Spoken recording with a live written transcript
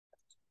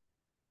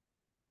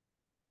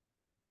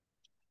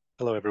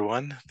Hello,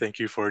 everyone. Thank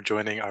you for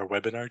joining our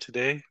webinar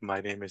today.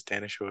 My name is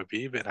Danish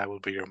Habib, and I will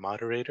be your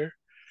moderator.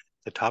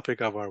 The topic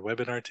of our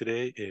webinar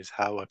today is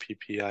how a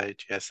PPI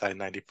JSI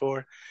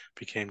 94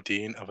 became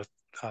Dean of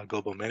a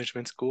Global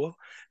Management School.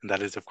 And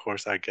that is, of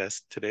course, our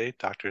guest today,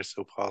 Dr.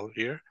 Sopal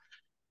here.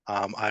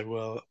 I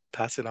will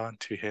pass it on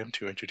to him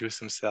to introduce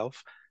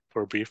himself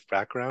for a brief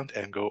background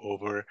and go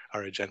over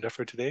our agenda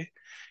for today.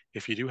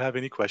 If you do have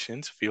any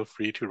questions, feel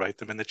free to write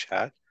them in the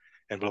chat,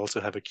 and we'll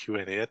also have a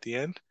Q&A at the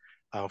end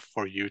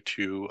for you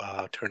to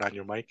turn on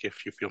your mic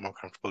if you feel more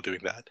comfortable doing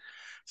that.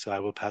 So I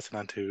will pass it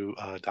on to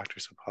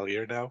Dr.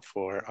 Sopal now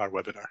for our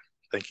webinar.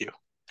 Thank you.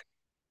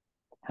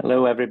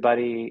 Hello,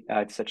 everybody.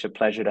 It's such a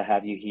pleasure to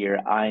have you here.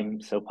 I'm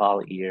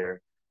Sopal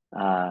Ear,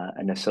 a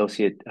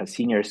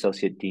senior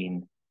associate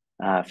dean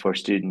for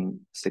student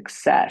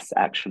success,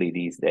 actually,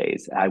 these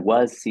days. I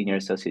was senior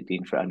associate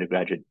dean for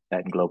undergraduate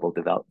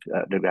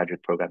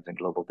programs and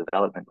global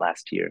development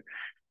last year,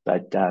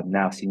 but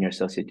now senior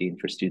associate dean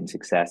for student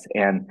success.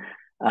 And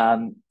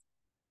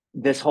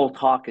this whole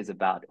talk is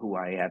about who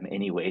I am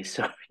anyway,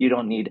 so you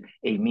don't need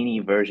a mini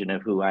version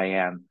of who I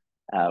am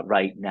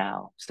right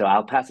now. So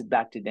I'll pass it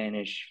back to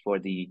Danish for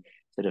the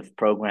sort of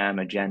program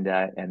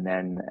agenda, and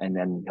then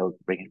he'll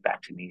bring it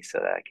back to me so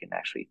that I can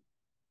actually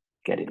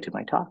get into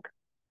my talk.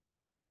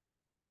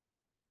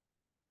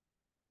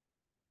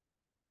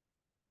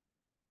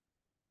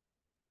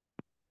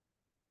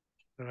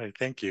 All right,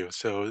 thank you.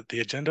 So the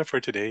agenda for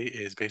today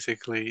is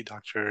basically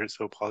Dr.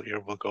 Sopal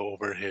here will go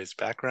over his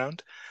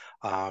background,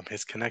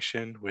 his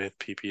connection with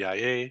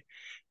PPIA,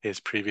 his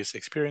previous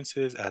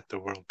experiences at the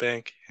World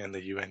Bank and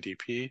the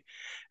UNDP,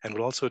 and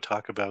we'll also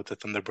talk about the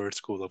Thunderbird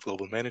School of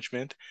Global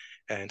Management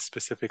and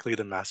specifically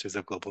the Masters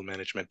of Global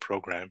Management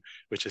program,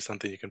 which is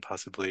something you can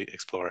possibly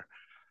explore.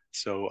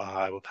 So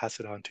I will pass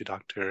it on to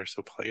Dr.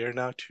 Sopal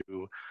now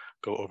to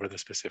go over the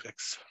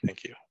specifics.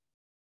 Thank you.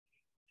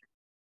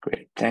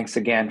 Great. Thanks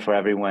again for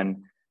everyone's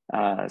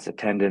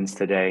attendance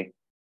today.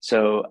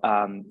 So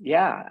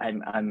yeah,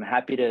 I'm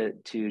happy to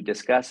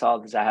discuss all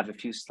this. I have a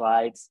few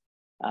slides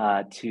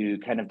to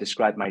kind of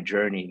describe my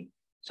journey.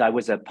 So I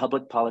was a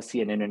public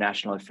policy and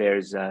international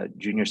affairs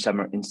Junior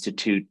Summer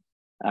Institute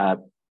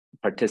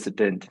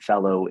participant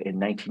fellow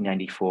in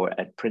 1994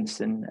 at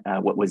Princeton,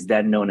 what was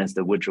then known as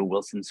the Woodrow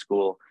Wilson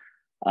School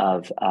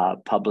of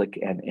Public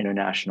and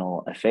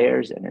International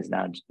Affairs, and is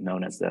now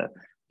known as the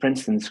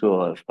Princeton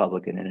School of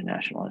Public and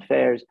International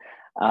Affairs.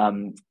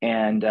 I've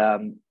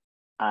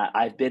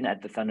been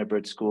at the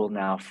Thunderbird School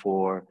now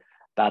for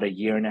about a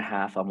year and a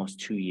half, almost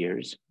 2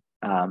 years.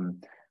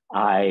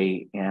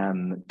 I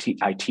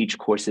teach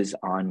courses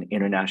on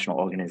international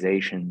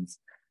organizations,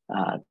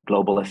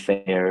 global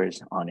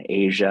affairs, on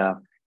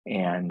Asia,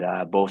 and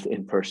both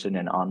in person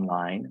and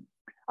online.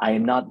 I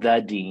am not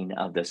the dean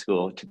of the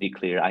school, to be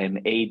clear. I am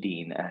a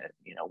dean,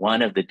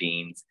 one of the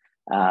deans.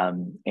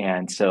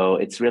 And so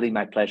it's really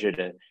my pleasure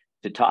to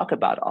talk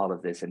about all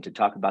of this and to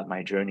talk about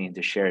my journey and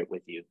to share it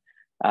with you.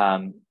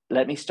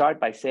 Let me start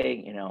by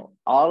saying,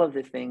 all of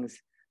the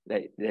things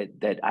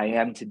that I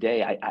am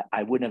today,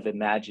 I wouldn't have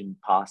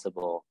imagined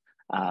possible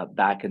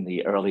back in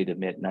the early to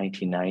mid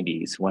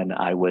 1990s when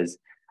I was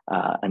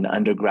an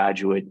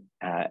undergraduate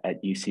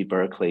at UC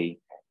Berkeley,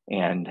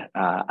 and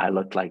I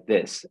looked like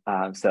this.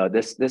 So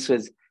this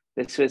was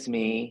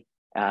me.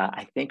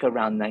 I think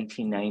around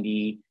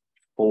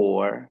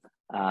 1994.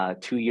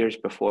 2 years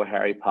before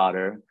Harry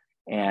Potter.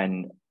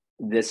 And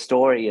this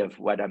story of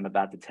what I'm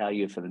about to tell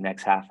you for the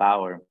next half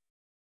hour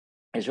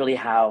is really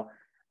how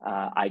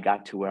I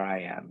got to where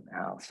I am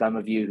now. Some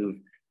of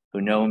you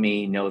who know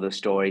me know the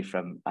story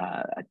from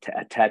a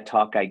TED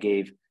talk I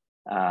gave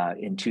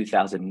in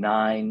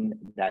 2009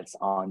 that's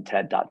on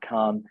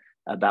TED.com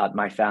about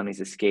my family's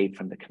escape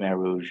from the Khmer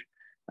Rouge,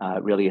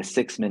 really a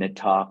 6-minute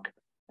talk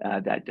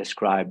that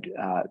described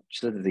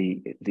sort of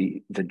the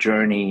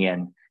journey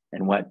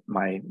and what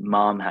my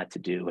mom had to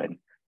do. And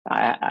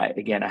I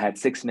had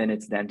 6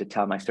 minutes then to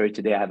tell my story.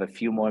 Today, I have a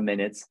few more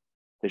minutes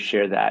to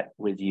share that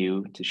with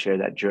you, to share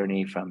that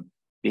journey from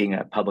being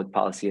a public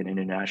policy and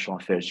international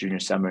affairs Junior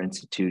Summer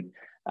Institute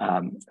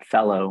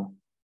fellow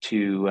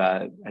to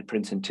at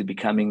Princeton, to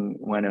becoming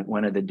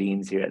one of the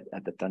deans here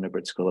at the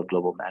Thunderbird School of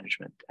Global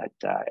Management at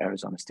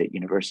Arizona State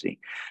University.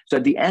 So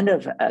at the end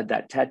of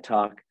that TED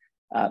Talk,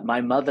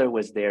 my mother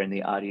was there in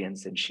the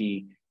audience, and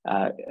she,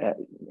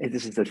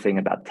 this is the thing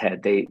about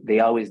TED, they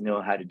always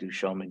know how to do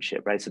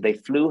showmanship, right? So they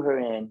flew her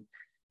in,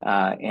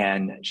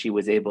 and she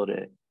was able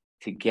to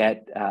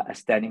get a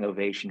standing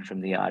ovation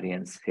from the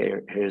audience.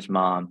 Here's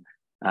mom.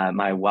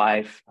 My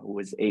wife, who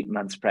was 8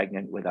 months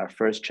pregnant with our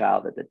first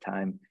child at the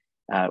time,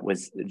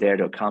 was there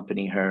to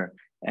accompany her.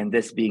 And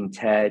this being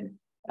TED,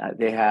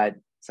 they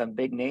had some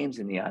big names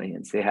in the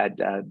audience. They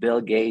had Bill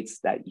Gates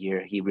that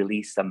year. He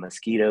released some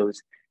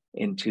mosquitoes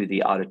into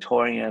the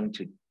auditorium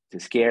to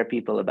scare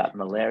people about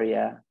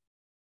malaria,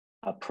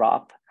 a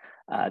prop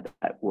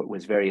that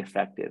was very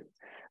effective.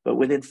 But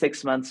within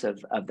 6 months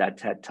of that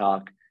TED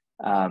Talk,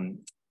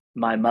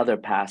 my mother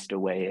passed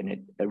away, and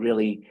it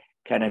really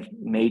kind of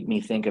made me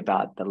think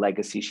about the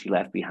legacy she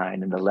left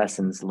behind and the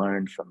lessons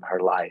learned from her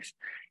life.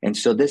 And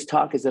so this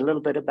talk is a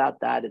little bit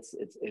about that. It's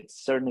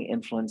certainly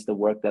influenced the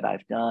work that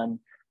I've done,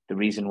 the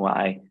reason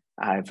why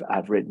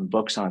I've written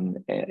books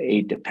on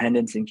aid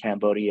dependence in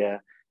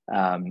Cambodia,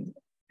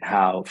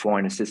 how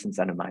foreign assistance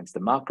undermines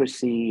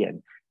democracy,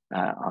 and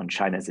on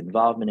China's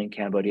involvement in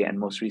Cambodia, and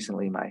most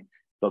recently my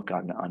book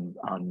on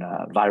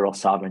viral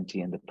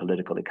sovereignty and the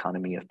political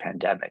economy of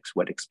pandemics,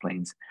 what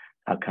explains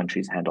how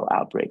countries handle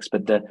outbreaks.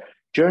 But the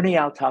journey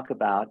I'll talk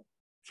about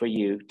for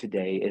you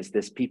today is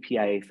this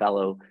PPIA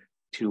fellow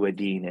to a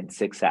dean in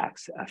 6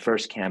 acts.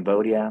 First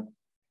Cambodia,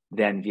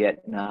 then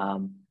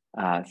Vietnam,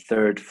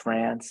 third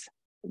France,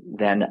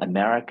 then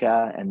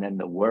America, and then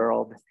the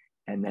world,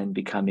 and then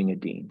becoming a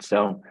dean.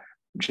 So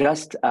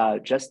just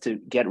to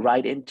get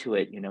right into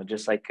it,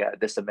 just like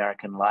This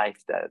American Life,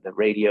 the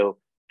radio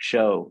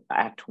show,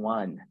 Act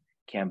 1,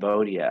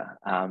 Cambodia,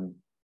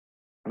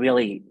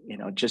 really,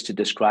 just to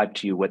describe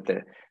to you what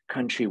the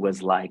country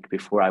was like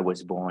before I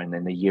was born,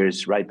 in the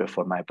years right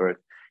before my birth.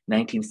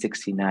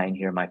 1969,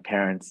 here, my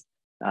parents,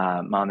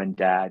 mom and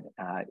dad,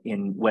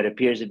 in what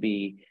appears to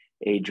be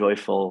a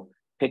joyful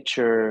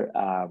picture,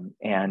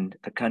 and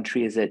the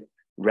country is at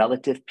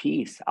relative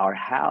peace. Our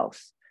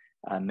house,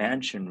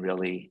 mansion,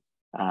 really,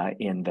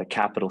 in the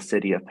capital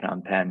city of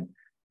Phnom Penh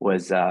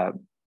was,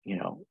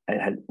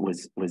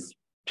 was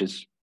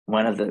just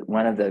one of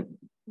the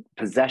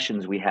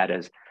possessions we had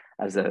as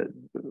a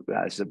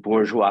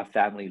bourgeois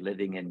family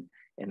living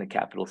in the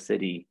capital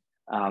city.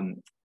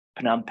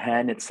 Phnom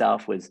Penh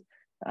itself was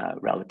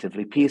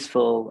relatively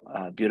peaceful,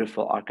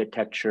 beautiful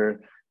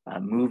architecture,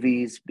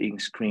 movies being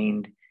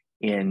screened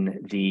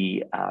in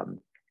the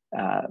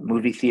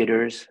movie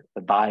theaters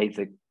by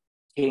the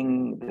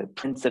king, the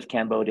Prince of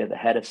Cambodia, the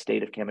head of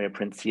state of Cambodia,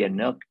 Prince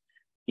Sihanouk.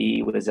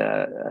 He was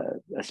a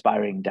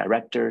aspiring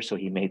director, so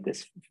he made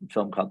this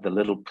film called The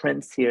Little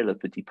Prince here, Le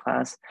Petit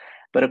Prince.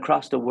 But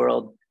across the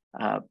world,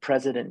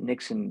 President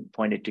Nixon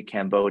pointed to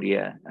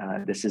Cambodia.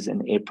 This is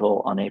on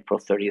April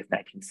 30th,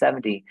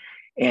 1970,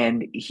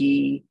 and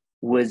he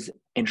was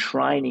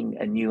enshrining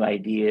a new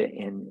idea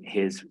in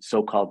his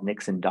so-called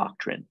Nixon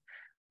Doctrine,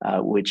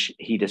 which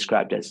he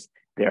described as: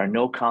 there are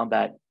no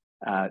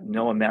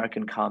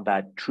American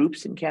combat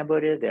troops in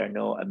Cambodia. There are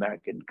no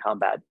American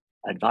combat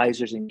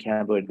advisors in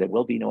Cambodia. There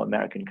will be no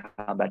American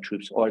combat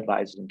troops or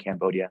advisors in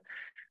Cambodia.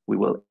 We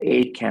will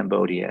aid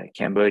Cambodia.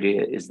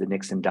 Cambodia is the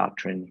Nixon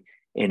Doctrine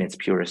in its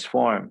purest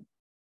form.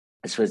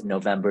 This was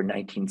November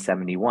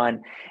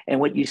 1971. And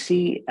what you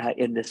see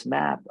in this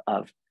map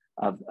of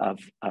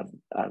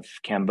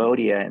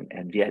Cambodia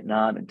and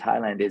Vietnam and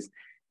Thailand is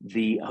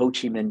the Ho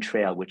Chi Minh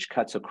Trail, which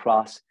cuts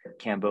across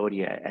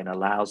Cambodia and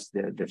allows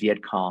the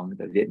Viet Cong,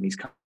 the Vietnamese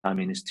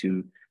communists,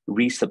 to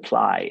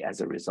resupply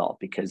as a result,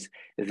 because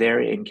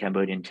they're in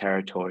Cambodian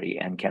territory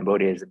and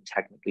Cambodia isn't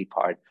technically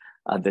part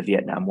of the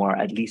Vietnam War,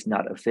 at least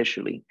not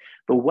officially.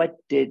 But what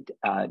did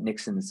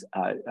Nixon's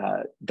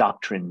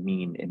doctrine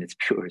mean in its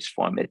purest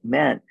form? It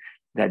meant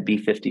that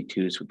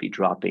B-52s would be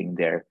dropping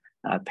their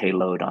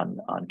payload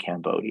on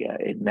Cambodia.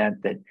 It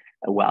meant that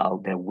while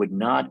there would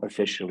not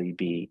officially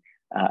be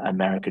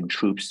American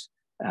troops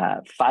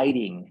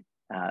fighting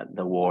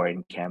the war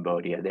in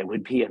Cambodia, there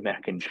would be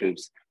American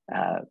troops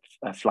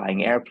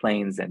flying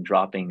airplanes and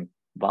dropping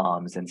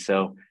bombs. And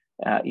so,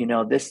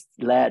 this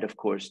led, of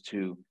course,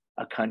 to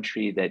a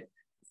country that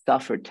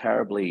suffered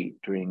terribly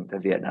during the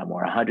Vietnam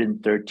War.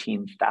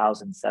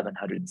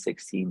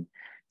 113,716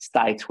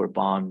 sites were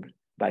bombed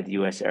by the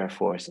US Air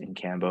Force in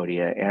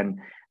Cambodia. And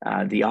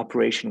the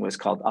operation was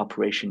called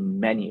Operation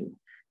Menu.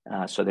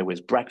 So there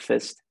was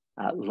breakfast,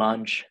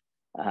 lunch,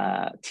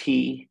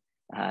 tea,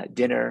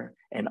 dinner,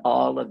 and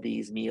all of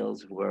these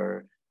meals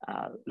were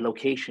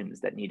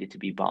locations that needed to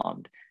be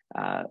bombed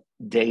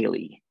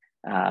daily,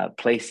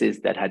 places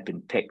that had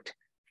been picked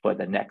for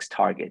the next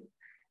target.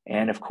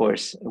 And of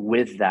course,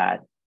 with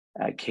that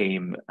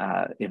came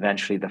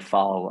eventually the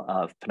fall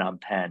of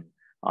Phnom Penh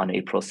on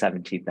April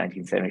 17th,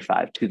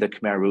 1975, to the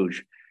Khmer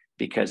Rouge,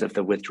 because of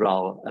the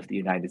withdrawal of the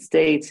United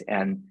States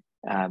and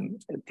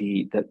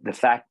the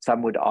fact,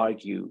 some would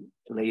argue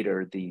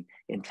later, the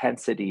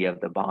intensity of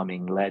the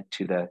bombing led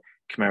to the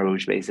Khmer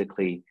Rouge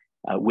basically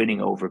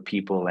winning over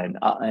people and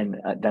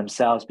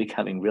themselves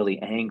becoming really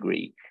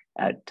angry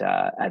at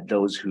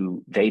those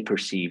who they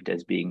perceived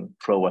as being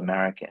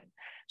pro-American.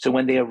 So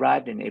when they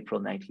arrived in April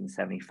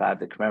 1975,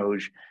 the Khmer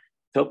Rouge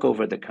took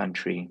over the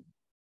country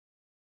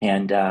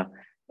and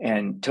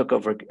took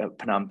over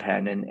Phnom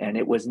Penh, and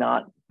it was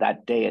not,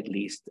 that day at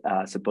least,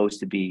 supposed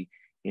to be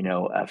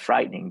a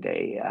frightening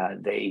day.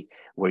 They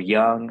were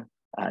young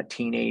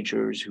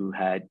teenagers who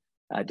had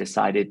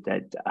decided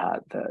that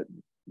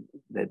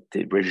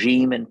the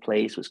regime in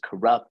place was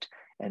corrupt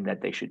and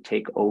that they should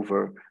take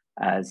over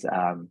as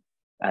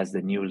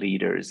the new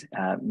leaders.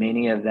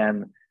 Many of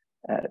them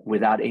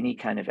without any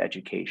kind of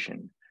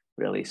education,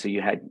 really. So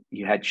you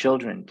had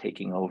children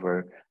taking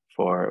over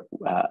for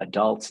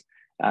adults.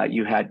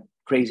 You had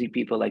crazy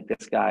people like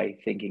this guy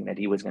thinking that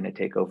he was going to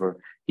take over.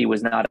 He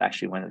was not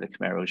actually one of the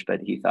Khmer Rouge, but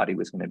he thought he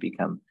was going to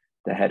become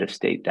the head of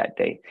state that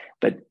day.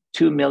 But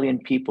 2 million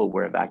people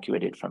were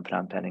evacuated from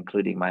Phnom Penh,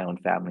 including my own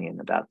family, in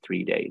about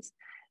 3 days.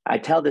 I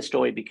tell this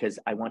story because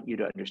I want you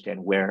to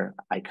understand where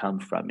I come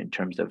from in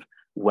terms of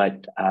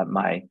what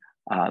my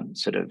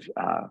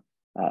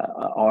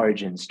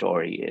origin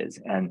story is.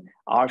 And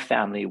our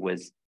family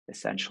was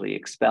essentially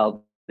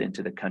expelled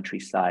into the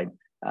countryside,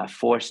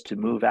 forced to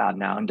move out.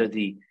 Now, under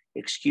the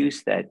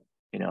excuse that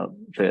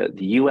the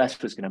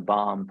U.S. was going to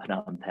bomb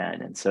Phnom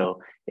Penh, and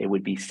so it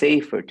would be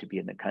safer to be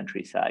in the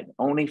countryside.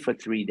 Only for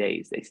 3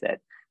 days, they said.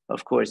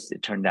 Of course,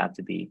 it turned out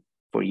to be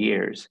for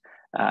years,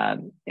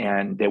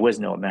 and there was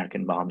no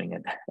American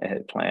bombing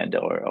planned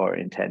or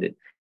intended.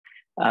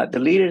 The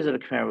leaders of the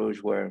Khmer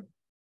Rouge were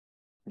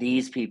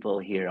these people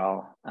here,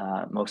 all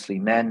mostly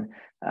men.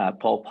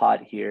 Pol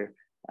Pot here,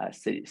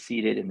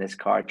 seated in this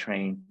car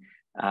train,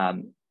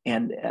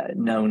 and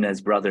known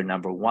as Brother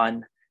Number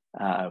One,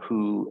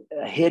 who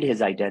hid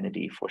his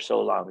identity for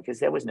so long because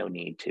there was no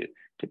need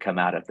to come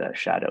out of the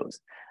shadows.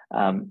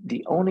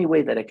 The only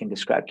way that I can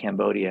describe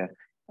Cambodia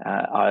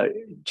are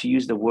to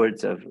use the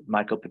words of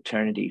Michael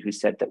Paternity, who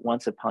said that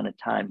once upon a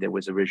time there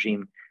was a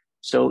regime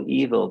so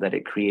evil that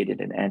it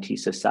created an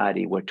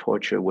anti-society where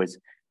torture was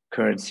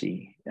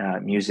currency,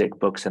 music,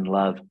 books, and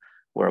love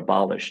were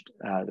abolished.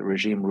 The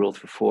regime ruled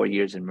for 4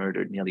 years and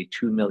murdered nearly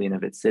 2 million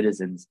of its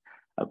citizens,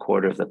 a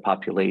quarter of the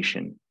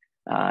population.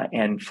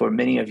 And for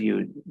many of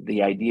you,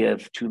 the idea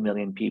of 2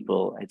 million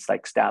people, it's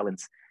like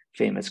Stalin's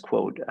famous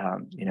quote,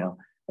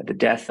 the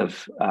death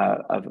of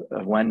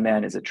one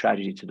man is a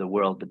tragedy to the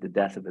world, but the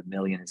death of a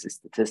million is a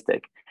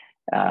statistic.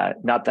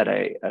 Not that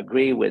I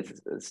agree with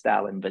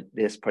Stalin, but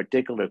this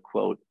particular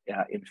quote,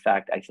 in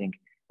fact, I think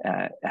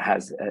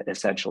has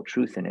essential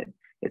truth in it.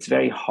 It's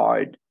very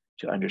hard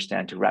to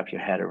understand, to wrap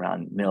your head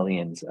around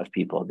millions of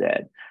people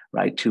dead,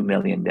 right? 2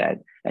 million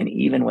dead. And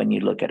even when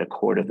you look at a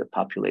quarter of the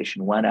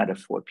population, 1 out of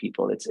 4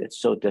 people, it's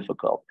so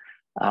difficult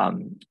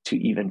to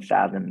even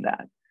fathom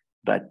that.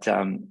 But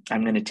I'm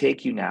going to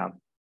take you now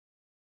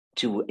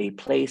to a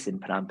place in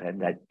Phnom Penh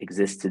that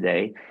exists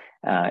today,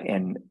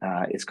 and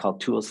it's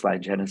called Tuol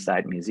Sleng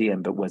Genocide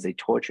Museum, but was a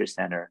torture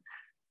center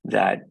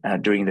that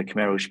during the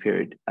Khmer Rouge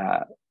period,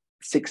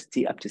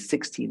 up to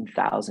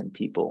 16,000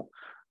 people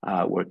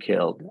were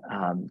killed,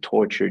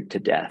 tortured to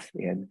death.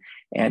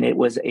 And it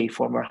was a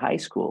former high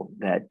school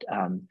that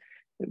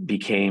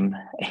became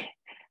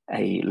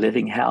a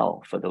living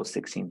hell for those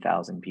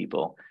 16,000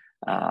 people,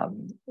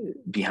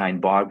 behind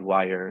barbed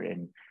wire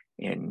and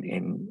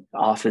in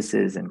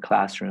offices and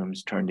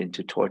classrooms turned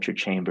into torture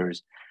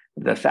chambers.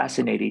 The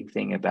fascinating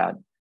thing about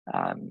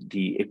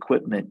the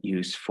equipment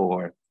used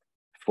for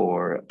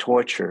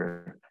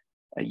torture,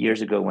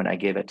 years ago when I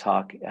gave a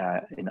talk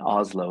in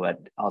Oslo at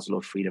Oslo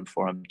Freedom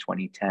Forum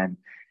 2010,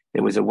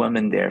 there was a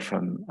woman there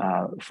from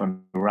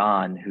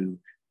Iran who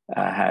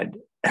had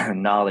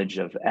knowledge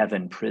of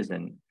Evin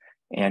prison,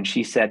 and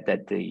she said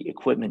that the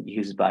equipment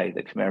used by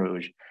the Khmer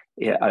Rouge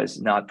is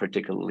not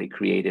particularly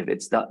creative.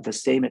 It's the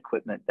same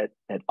equipment that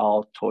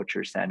all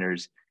torture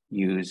centers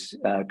use,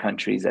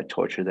 countries that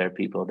torture their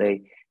people.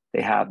 They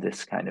have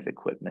this kind of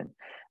equipment.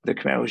 The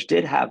Khmer Rouge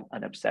did have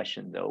an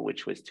obsession, though,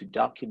 which was to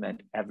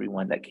document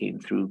everyone that came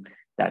through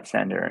that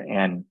center.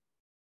 And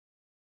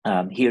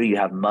here you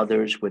have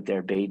mothers with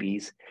their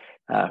babies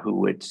who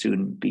would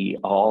soon be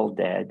all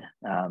dead,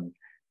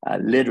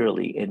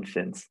 literally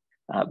infants,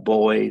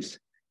 boys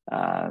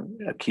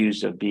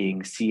accused of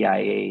being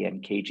CIA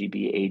and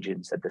KGB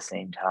agents at the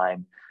same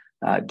time,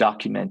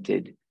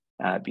 documented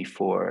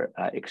before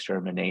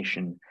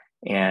extermination,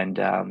 and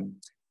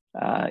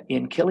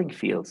in killing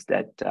fields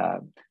that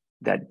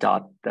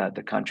dot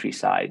the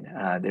countryside.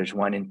 There's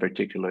one in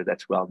particular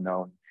that's well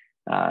known,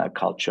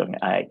 called Chung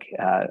Aik,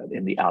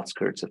 in the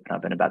outskirts of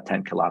Phnom Penh, about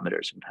 10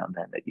 kilometers from Phnom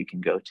Penh, that you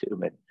can go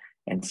to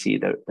and see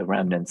the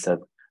remnants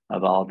of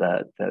all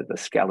the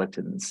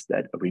skeletons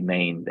that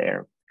remain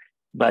there.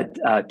 But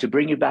to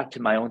bring you back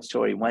to my own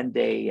story, one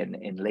day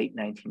in late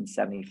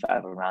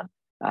 1975, around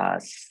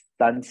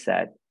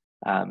sunset,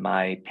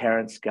 my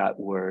parents got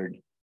word,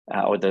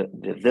 or the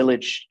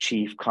village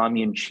chief,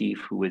 commune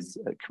chief, who was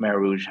Khmer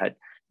Rouge, had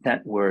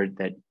sent word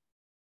that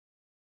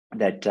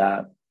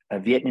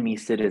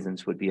Vietnamese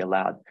citizens would be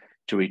allowed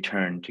to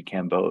return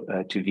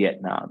to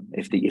Vietnam.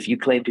 If you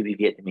claim to be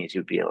Vietnamese,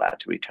 you'd be allowed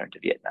to return to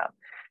Vietnam.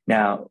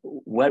 Now,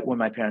 what were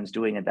my parents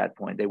doing at that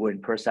point? They were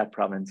in Pursat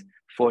province,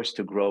 forced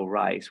to grow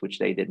rice, which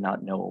they did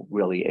not know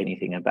really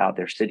anything about.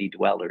 They're city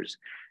dwellers.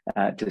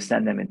 To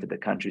send them into the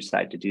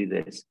countryside to do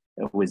this,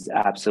 it was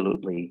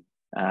absolutely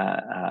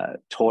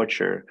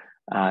torture.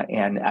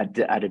 And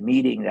at a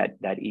meeting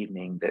that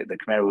evening, the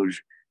Khmer Rouge,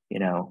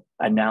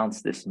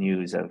 announced this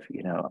news of,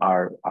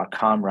 our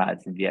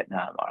comrades in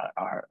Vietnam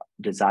are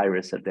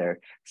desirous of their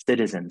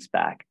citizens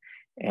back.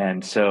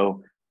 And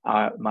so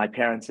my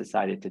parents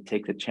decided to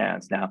take the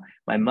chance. Now,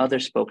 my mother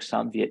spoke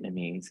some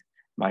Vietnamese.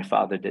 My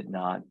father did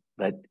not,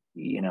 but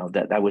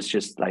that was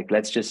just like,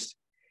 let's just,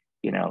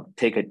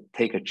 take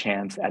a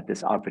chance at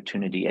this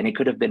opportunity. And it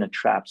could have been a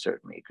trap,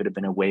 certainly. It could have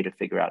been a way to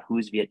figure out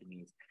who's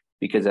Vietnamese,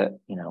 because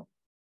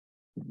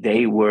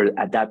they were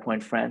at that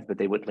point friends, but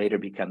they would later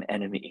become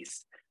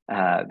enemies,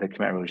 the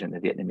Khmer Rouge and the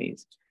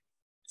Vietnamese.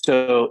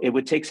 So it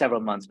would take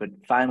several months, but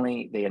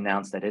finally they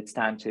announced that it's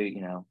time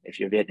to, if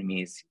you're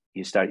Vietnamese,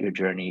 you start your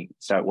journey,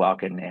 start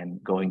walking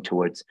and going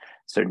towards a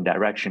certain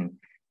direction.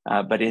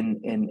 But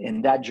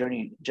in that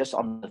journey, just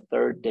on the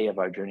third day of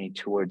our journey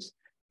towards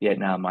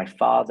Vietnam, my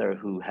father,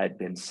 who had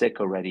been sick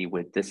already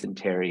with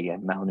dysentery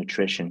and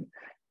malnutrition,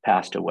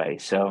 passed away.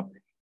 So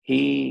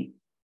he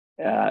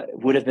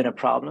would have been a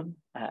problem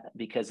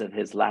because of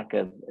his lack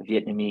of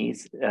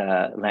Vietnamese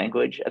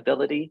language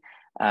ability,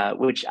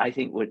 which I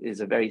think is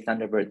a very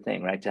Thunderbird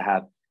thing, right? To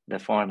have the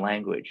foreign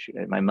language.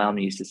 My mom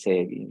used to say,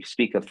 if you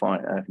speak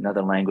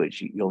another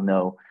language, you'll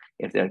know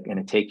if they're going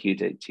to take you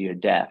to your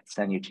death,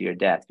 send you to your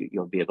death,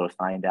 you'll be able to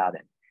find out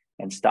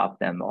and stop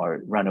them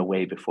or run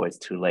away before it's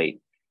too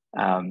late.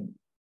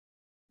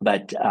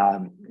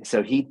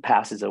 So he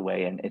passes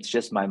away, and it's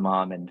just my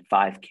mom and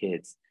 5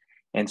 kids.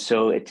 And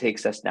so it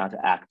takes us now to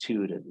Act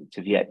 2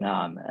 to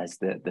Vietnam as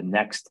the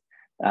next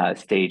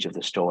stage of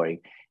the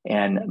story.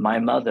 And my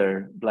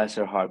mother, bless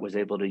her heart, was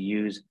able to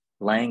use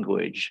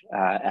language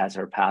as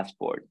her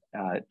passport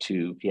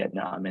to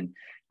Vietnam. And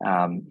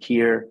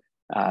here,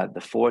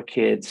 the 4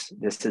 kids,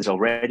 this is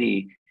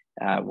already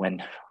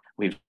when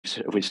we've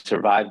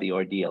survived the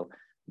ordeal.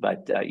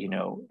 But,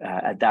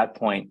 at that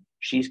point,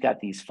 she's got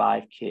these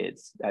 5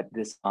 kids. At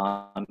this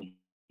time,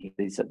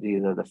 these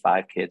are the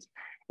 5 kids.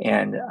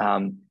 And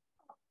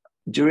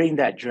during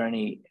that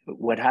journey,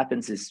 what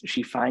happens is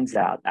she finds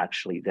out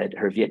actually that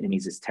her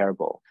Vietnamese is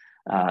terrible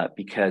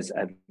because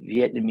a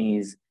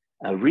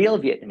real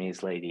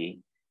Vietnamese lady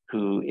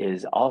who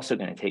is also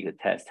going to take the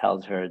test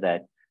tells her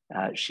that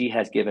she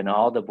has given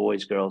all the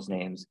boys' girls'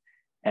 names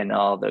and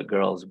all the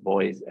girls'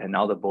 boys and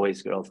all the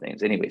boys' girls'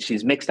 names. Anyway,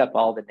 she's mixed up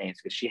all the names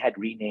because she had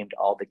renamed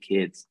all the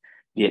kids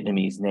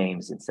Vietnamese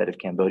names instead of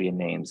Cambodian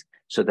names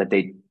so that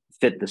they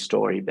fit the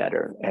story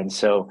better. And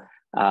so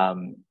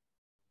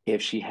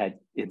if she had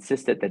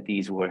insisted that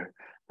these were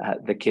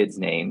the kids'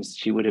 names,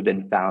 she would have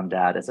been found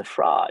out as a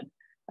fraud.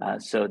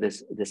 So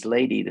this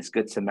lady, this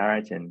Good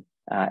Samaritan,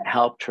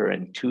 helped her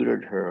and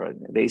tutored her,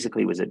 and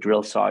basically was a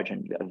drill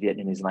sergeant of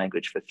Vietnamese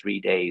language for 3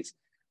 days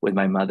with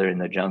my mother in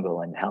the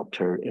jungle and helped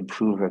her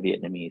improve her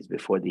Vietnamese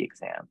before the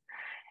exam.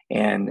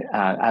 And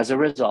as a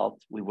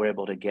result, we were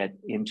able to get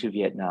into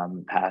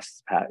Vietnam.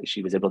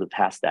 She was able to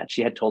pass that.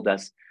 She had told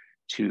us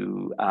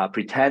to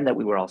pretend that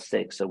we were all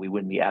sick so we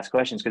wouldn't be asked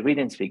questions because we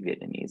didn't speak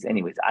Vietnamese.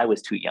 Anyways, I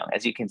was too young.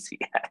 As you can see,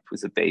 I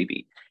was a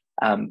baby.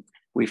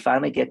 We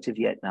finally get to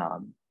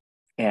Vietnam,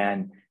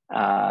 and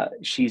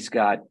she's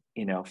got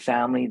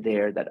family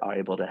there that are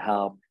able to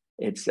help.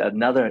 It's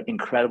another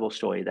incredible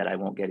story that I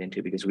won't get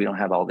into because we don't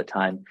have all the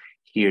time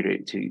here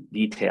to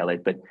detail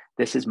it. But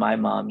this is my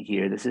mom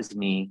here. This is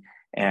me.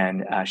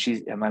 And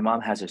my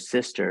mom has a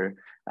sister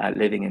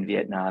living in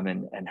Vietnam,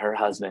 and her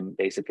husband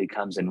basically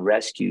comes and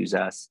rescues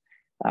us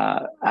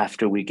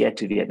after we get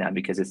to Vietnam,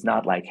 because it's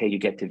not like, hey, you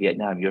get to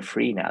Vietnam, you're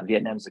free now.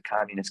 Vietnam is a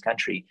communist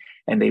country,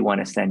 and they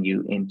want to send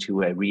you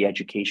into a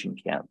re-education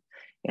camp.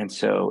 And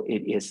so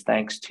it is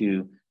thanks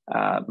to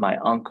my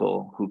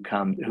uncle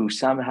who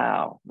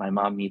somehow my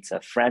mom meets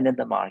a friend in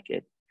the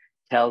market,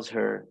 tells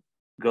her,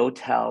 go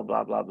tell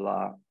blah, blah,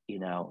 blah,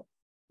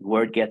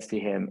 word gets to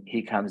him.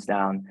 He comes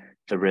down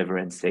the river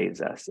and saves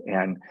us.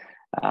 And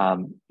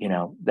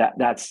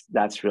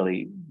that's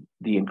really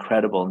the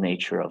incredible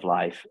nature of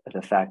life,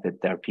 the fact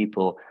that there are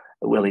people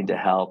willing to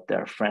help,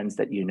 there are friends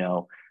that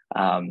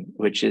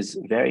which is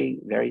very,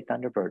 very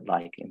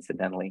Thunderbird-like,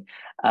 incidentally.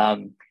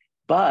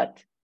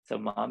 So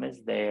mom is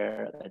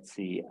there. Let's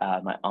see,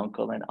 my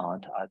uncle and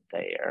aunt are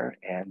there,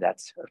 and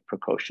that's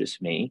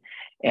precocious me.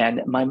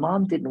 And my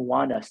mom didn't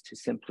want us to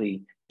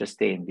simply just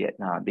stay in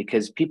Vietnam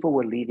because people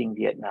were leaving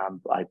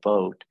Vietnam by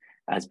boat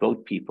as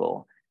boat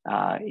people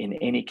in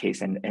any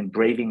case, and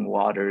braving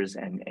waters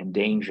and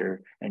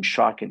danger and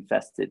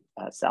shark-infested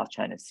South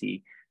China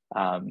Sea,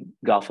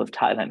 Gulf of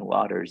Thailand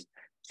waters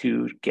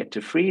to get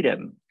to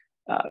freedom.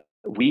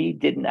 We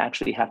didn't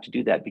actually have to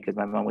do that because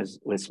my mom was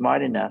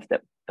smart enough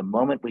that the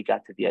moment we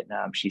got to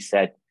Vietnam, she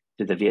said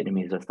to the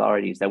Vietnamese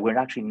authorities that we're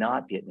actually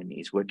not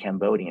Vietnamese, we're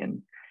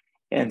Cambodian.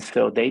 And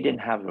so they didn't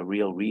have a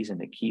real reason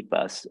to keep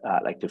us,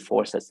 to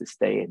force us to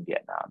stay in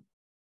Vietnam.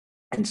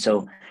 And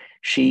so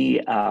she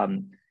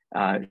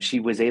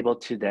was able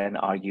to then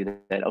argue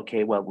that,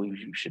 okay, well, we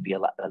should be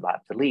allowed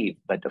to leave.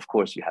 But of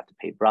course, you have to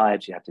pay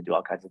bribes, you have to do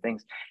all kinds of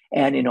things.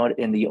 And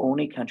in the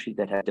only country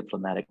that had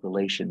diplomatic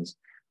relations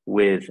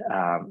with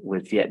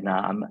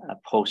Vietnam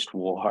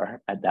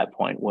post-war at that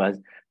point was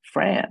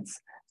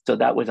France. So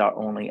that was our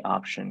only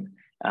option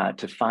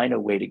to find a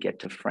way to get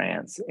to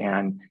France.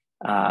 And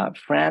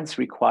France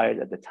required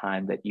at the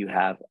time that you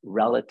have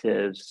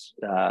relatives,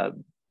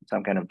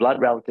 some kind of blood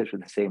relatives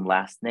with the same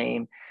last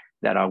name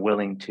that are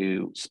willing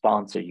to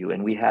sponsor you.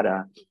 And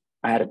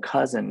I had a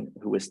cousin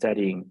who was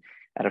studying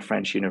at a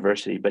French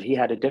university, but he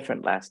had a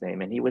different last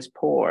name and he was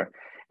poor.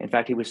 In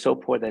fact, he was so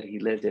poor that he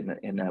lived in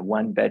a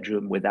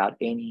 1-bedroom without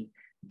any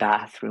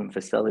bathroom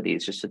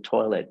facilities, just a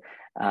toilet.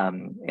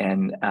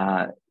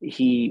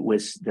 He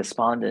was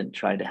despondent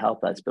trying to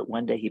help us, but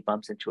one day he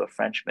bumps into a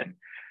Frenchman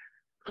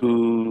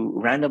who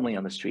randomly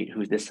on the street,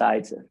 who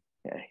decides, a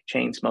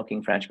chain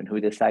smoking Frenchman,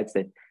 who decides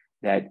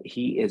that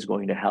he is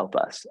going to help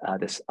us.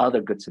 This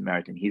other Good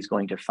Samaritan, he's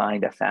going to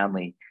find a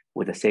family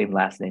with the same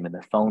last name in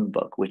the phone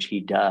book, which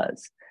he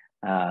does.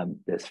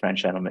 This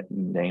French gentleman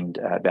named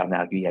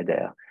Bernard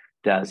Guyader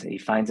does. He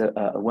finds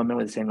a woman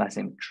with the same last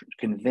name,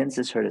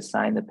 convinces her to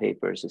sign the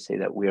papers to say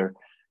that we're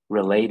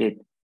related,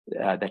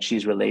 that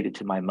she's related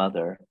to my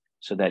mother,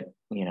 so that,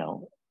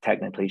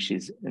 technically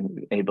she's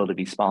able to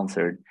be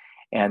sponsored.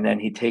 And then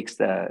he takes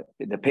the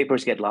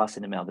papers get lost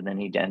in the mail, but then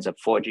he ends up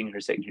forging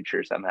her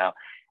signature somehow,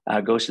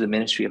 goes to the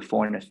Ministry of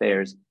Foreign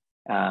Affairs,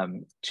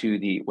 to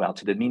the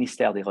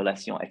Ministère des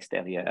Relations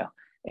Extérieures,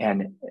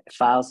 and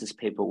files this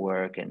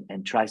paperwork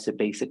and tries to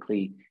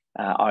basically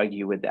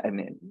argue with that.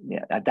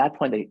 At that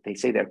point, they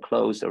say they're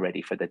closed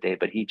already for the day,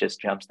 but he just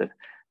jumps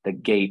the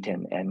gate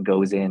and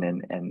goes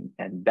in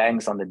and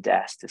bangs on the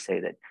desk to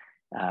say that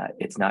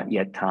it's not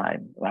yet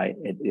time, right?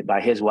 By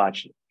his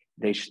watch,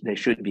 they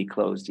should be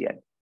closed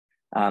yet.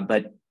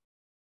 But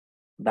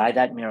by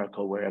that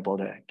miracle, we're able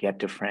to get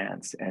to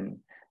France and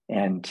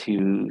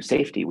to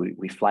safety.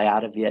 We fly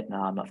out of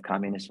Vietnam, of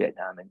communist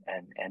Vietnam,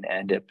 and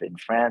end up in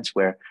France,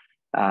 where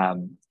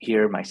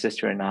here my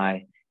sister and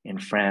I in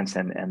France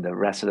and the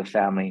rest of the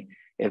family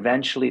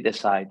eventually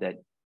decide that,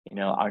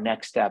 our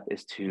next step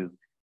is to,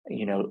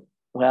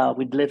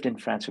 we'd lived in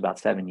France for about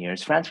 7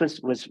 years. France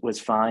was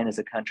fine as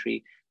a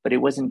country, but it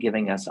wasn't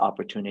giving us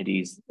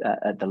opportunities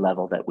at the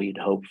level that we'd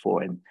hoped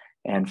for.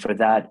 And for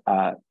that,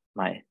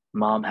 my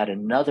mom had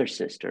another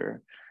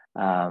sister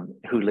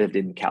who lived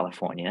in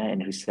California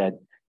and who said,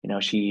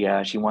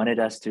 she wanted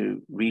us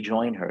to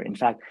rejoin her. In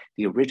fact,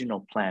 the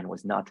original plan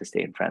was not to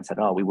stay in France at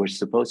all. We were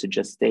supposed to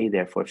just stay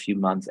there for a few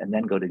months and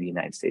then go to the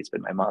United States.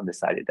 But my mom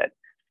decided that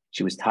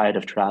she was tired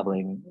of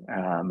traveling.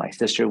 My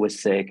sister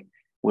was sick.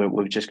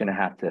 We're just going to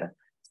have to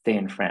stay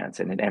in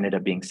France. And it ended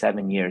up being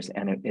 7 years.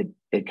 And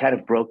it kind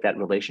of broke that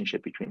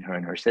relationship between her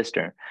and her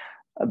sister.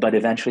 But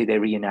eventually they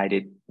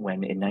reunited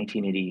when in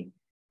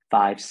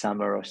 1985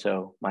 summer or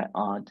so, my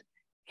aunt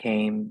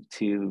came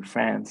to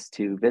France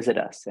to visit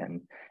us.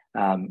 And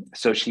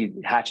so she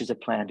hatches a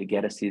plan to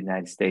get us to the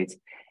United States.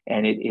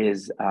 And it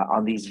is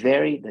on this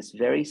very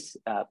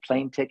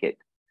plane ticket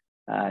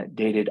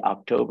dated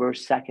October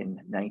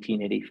 2nd,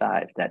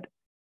 1985, that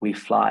we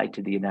fly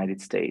to the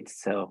United States.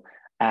 So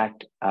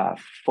Act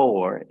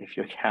 4, if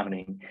you're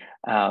counting,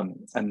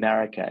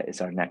 America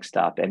is our next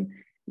stop. And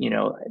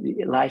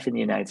life in the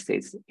United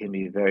States can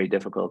be very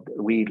difficult.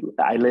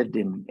 I lived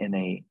in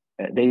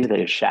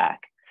basically a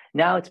shack.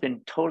 Now it's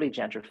been totally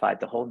gentrified.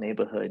 The whole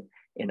neighborhood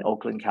in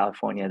Oakland,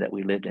 California that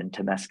we lived in,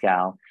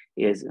 Temescal,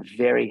 is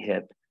very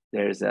hip.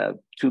 There's a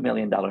 $2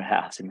 million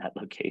house in that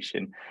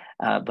location.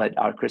 But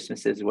our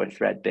Christmases were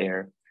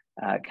threadbare,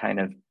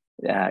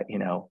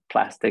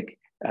 plastic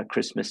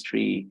Christmas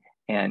tree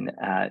and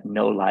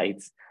no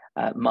lights.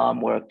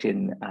 Mom worked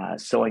in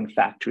sewing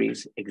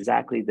factories,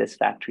 exactly this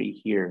factory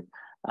here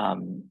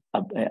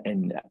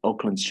in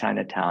Oakland's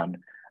Chinatown,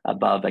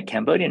 above a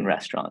Cambodian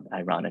restaurant,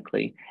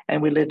 ironically,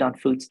 and we lived on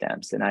food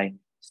stamps. And I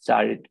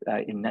started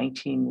in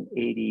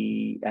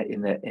January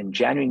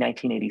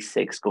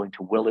 1986, going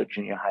to Willard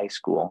Junior High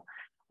School,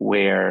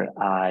 where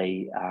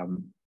I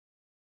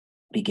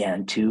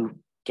began to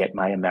get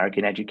my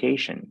American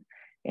education.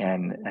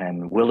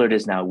 And Willard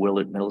is now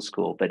Willard Middle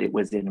School, but it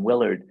was in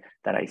Willard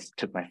that I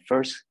took my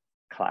first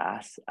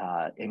class,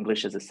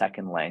 English as a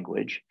Second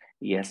Language,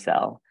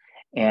 ESL.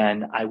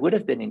 And I would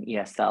have been in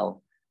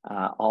ESL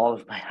all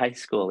of my high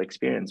school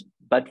experience,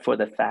 but for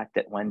the fact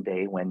that one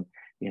day when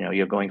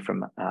you're going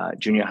from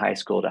junior high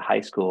school to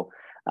high school,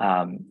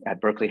 at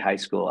Berkeley High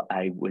School,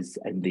 I was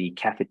in the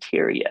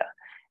cafeteria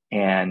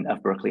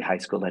of Berkeley High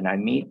School, and I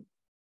meet,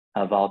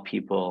 of all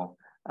people,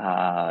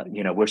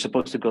 we're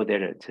supposed to go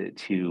there to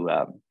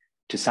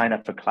sign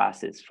up for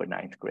classes for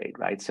 9th grade,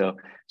 right? So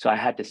I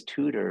had this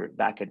tutor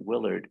back at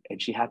Willard,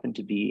 and she happened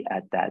to be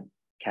at that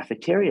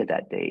cafeteria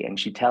that day, and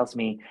she tells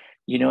me,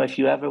 if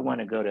you ever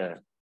want to go to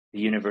the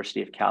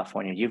University of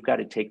California, you've got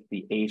to take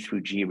the A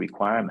through G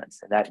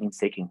requirements. And that means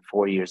taking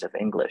 4 years of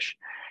English.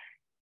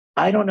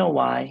 I don't know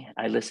why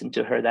I listened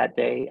to her that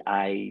day.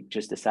 I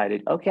just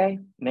decided, okay,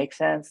 makes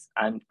sense.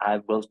 I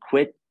will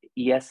quit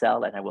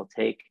ESL and I will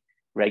take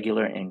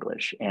regular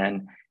English.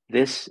 And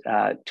this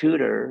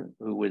tutor,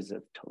 who was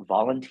a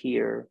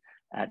volunteer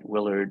at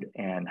Willard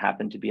and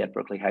happened to be at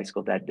Berkeley High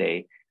School that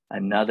day,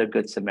 another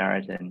Good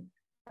Samaritan,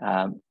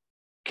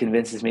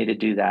 convinces me to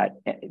do that.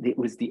 It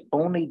was the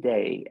only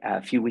day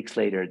a few weeks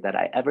later that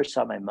I ever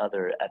saw my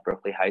mother at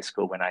Berkeley High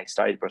School when I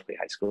started Berkeley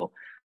High School,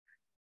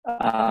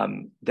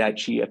 that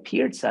she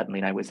appeared suddenly.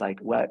 And I was like,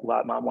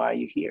 what, Mom, why are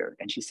you here?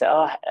 And she said,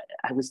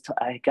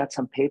 I got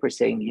some paper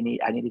saying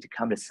I needed to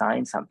come to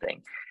sign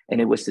something. And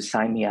it was to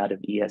sign me out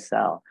of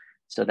ESL.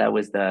 So that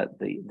was the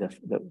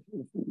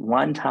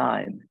one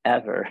time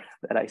ever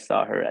that I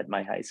saw her at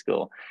my high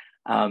school.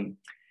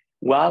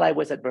 While I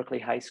was at Berkeley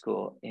High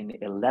School in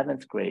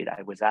 11th grade,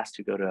 I was asked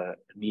to go to a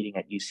meeting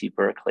at UC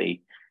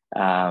Berkeley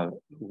at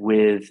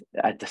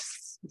the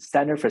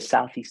Center for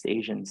Southeast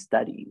Asian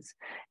Studies.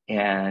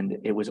 And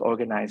it was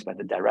organized by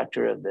the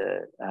director of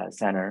the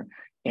center.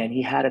 And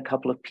he had a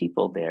couple of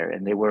people there,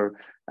 and they were,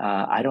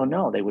 I don't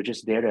know, they were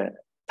just there to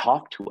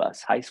talk to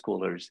us, high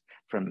schoolers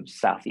from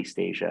Southeast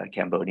Asia,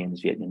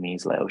 Cambodians,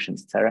 Vietnamese,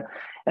 Laotians, etc.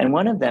 And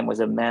one of them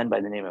was a man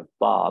by the name of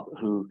Bob,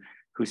 who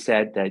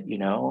said that,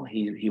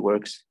 he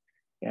works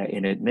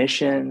in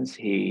admissions.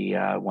 He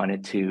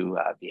wanted to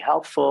be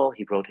helpful.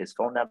 He wrote his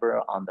phone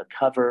number on the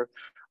cover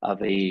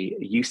of a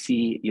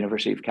UC,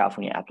 University of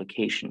California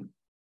application.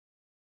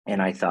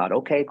 And I thought,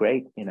 okay,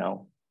 great.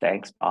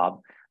 Thanks,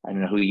 Bob. I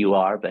don't know who you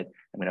are, but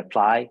I'm going to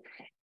apply.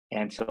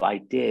 And so I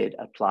did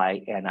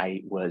apply, and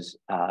I was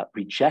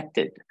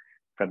rejected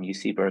from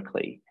UC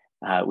Berkeley,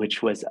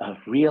 which was a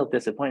real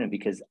disappointment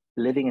because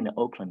living in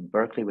Oakland,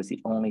 Berkeley was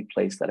the only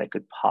place that I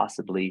could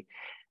possibly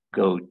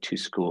go to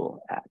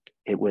school at.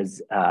 It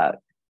was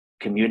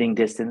commuting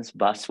distance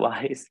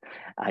bus-wise.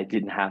 I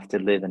didn't have to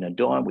live in a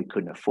dorm. We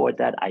couldn't afford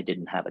that. I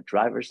didn't have a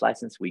driver's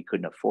license. We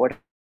couldn't afford it.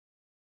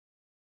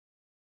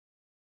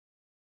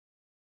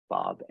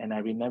 Bob. And I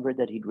remembered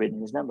that he'd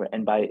written his number.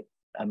 And by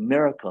a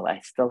miracle, I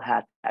still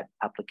had that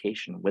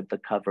application with the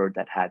cover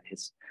that had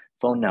his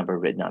phone number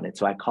written on it.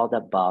 So I called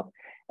up Bob,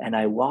 and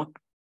I walked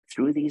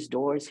through these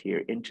doors here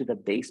into the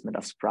basement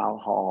of Sproul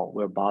Hall,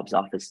 where Bob's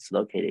office is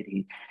located.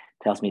 He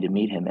tells me to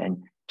meet him.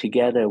 And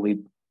together we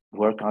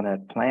work on a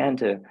plan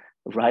to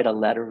write a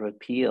letter of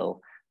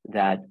appeal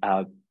that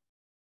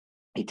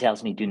he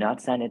tells me, do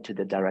not send it to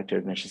the director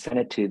of admissions, send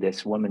it to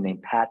this woman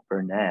named Pat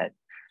Burnett.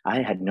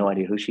 I had no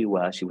idea who she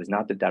was. She was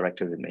not the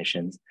director of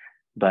admissions,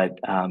 but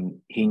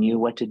he knew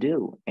what to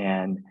do.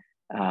 And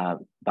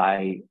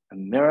by a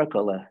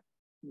miracle, a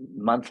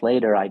month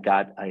later, I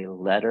got a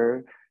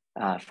letter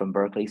from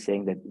Berkeley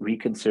saying that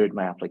reconsidered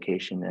my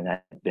application, and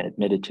I'd been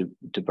admitted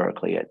to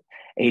Berkeley at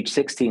age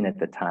 16 at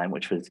the time,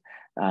 which was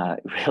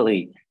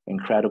really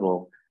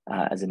incredible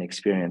as an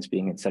experience,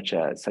 being in such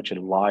a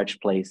large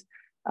place.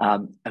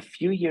 A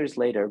few years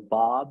later,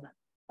 Bob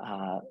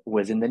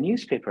was in the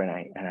newspaper,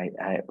 and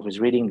I was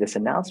reading this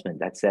announcement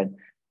that said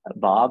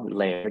Bob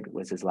Laird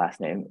was his last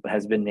name,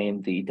 has been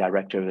named the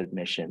director of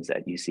admissions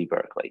at UC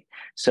Berkeley.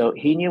 So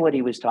he knew what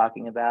he was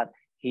talking about.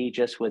 He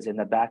just was in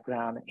the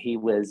background. He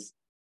was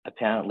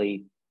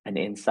apparently an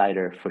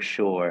insider for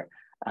sure.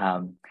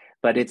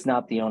 But it's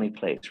not the only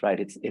place, right?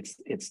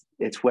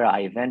 It's where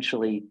I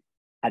eventually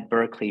at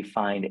Berkeley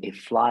find a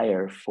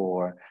flyer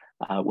for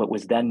what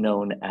was then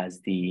known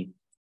as the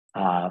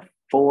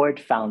Ford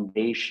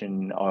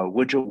Foundation or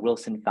Woodrow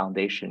Wilson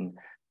Foundation,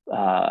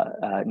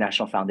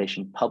 National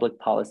Foundation Public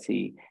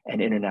Policy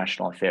and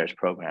International Affairs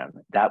Program.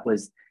 That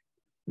was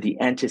the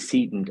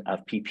antecedent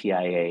of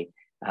PPIA,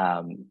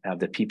 of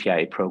the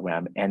PPIA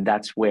program, and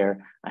that's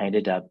where I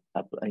ended up.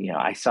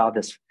 I saw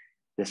this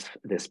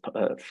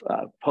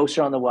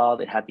poster on the wall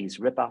that had these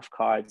rip-off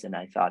cards, and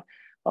I thought,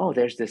 oh,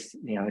 there's this,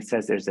 it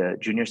says there's a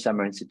junior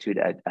summer institute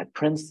at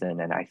Princeton.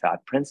 And I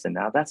thought, Princeton,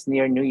 now that's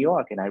near New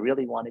York. And I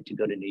really wanted to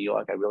go to New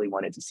York. I really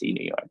wanted to see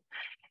New York.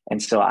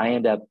 And so I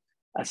ended up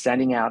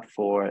sending out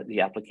for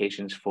the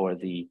applications for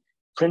the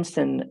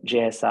Princeton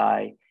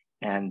JSI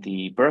and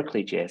the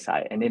Berkeley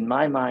JSI. And in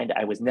my mind,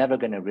 I was never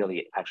going to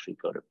really actually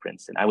go to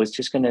Princeton. I was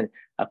just going to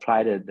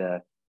apply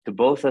to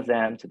both of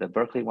them, to the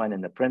Berkeley one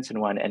and the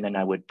Princeton one, and then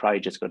I would probably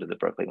just go to the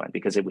Berkeley one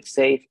because it was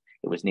safe,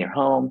 it was near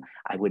home,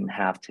 I wouldn't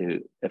have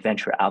to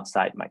venture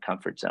outside my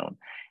comfort zone.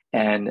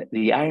 And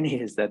the irony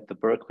is that the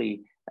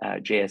Berkeley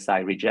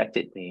JSI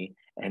rejected me,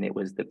 and it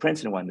was the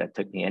Princeton one that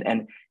took me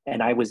in.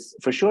 And I was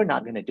for sure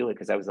not going to do it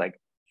because I was like,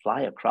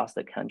 fly across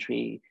the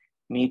country,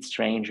 meet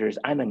strangers.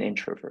 I'm an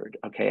introvert,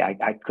 okay?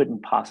 I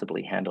couldn't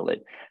possibly handle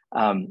it.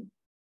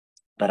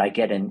 But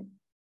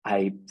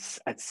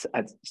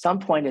at some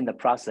point in the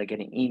process, I get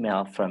an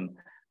email from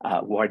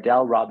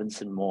Wardell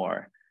Robinson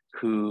Moore,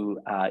 who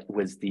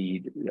was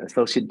the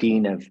associate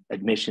dean of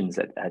admissions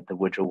at the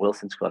Woodrow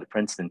Wilson School at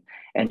Princeton.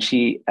 And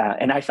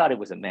and I thought it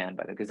was a man,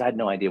 by the way, because I had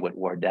no idea what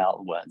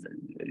Wardell was,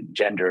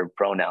 gender,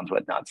 pronouns,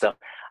 whatnot. So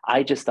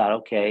I just thought,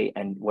 okay.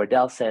 And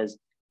Wardell says,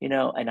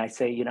 and I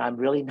say, I'm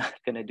really not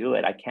going to do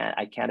it. I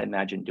can't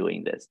imagine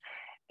doing this.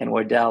 And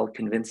Wardell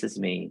convinces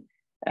me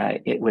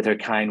with her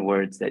kind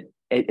words that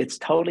it's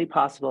totally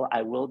possible.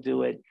 I will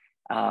do it.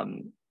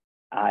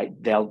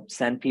 They'll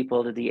send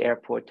people to the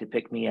airport to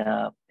pick me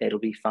up. It'll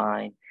be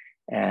fine.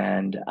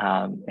 And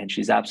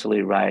she's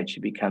absolutely right.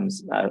 She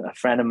becomes a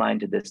friend of mine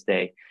to this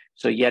day.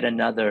 So yet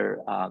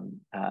another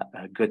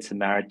a good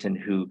Samaritan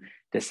who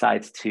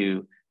decides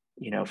to,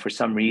 for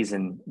some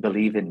reason,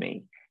 believe in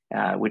me,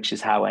 which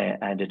is how I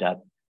ended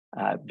up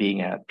being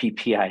a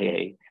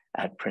PPIA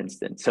at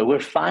Princeton. So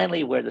we're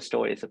finally where the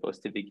story is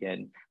supposed to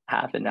begin,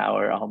 half an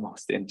hour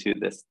almost into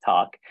this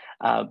talk,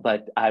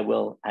 but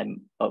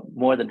I'm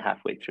more than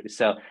halfway through.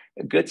 So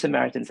good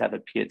Samaritans have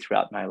appeared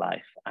throughout my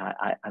life.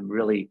 I'm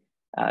really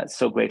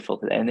so grateful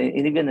to them.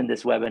 And even in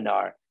this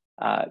webinar,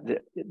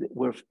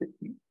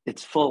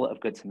 it's full of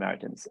Good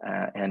Samaritans.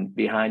 And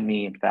behind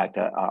me, in fact,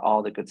 are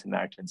all the Good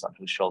Samaritans on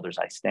whose shoulders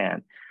I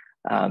stand.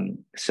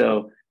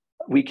 So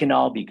we can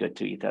all be good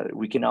to each other.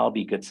 We can all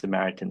be Good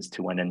Samaritans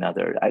to one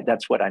another.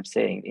 That's what I'm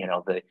saying. You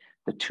know, the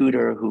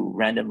tutor who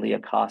randomly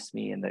accosts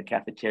me in the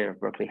cafeteria of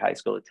Berkeley High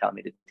School to tell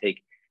me to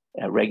take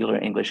regular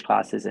English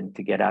classes and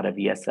to get out of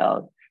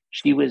ESL,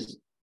 she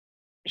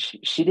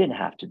didn't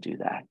have to do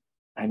that.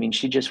 I mean,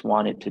 she just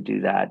wanted to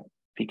do that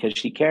because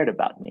she cared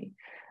about me.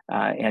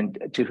 And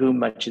to whom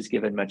much is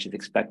given, much is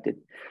expected.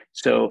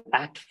 So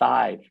Act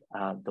 5,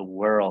 the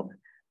world.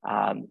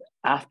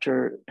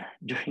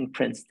 During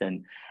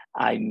Princeton,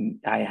 I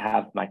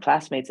have my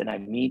classmates and I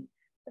meet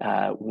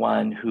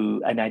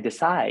and I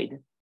decide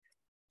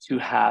to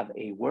have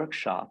a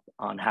workshop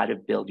on how to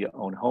build your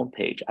own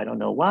homepage. I don't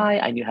know why.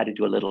 I knew how to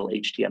do a little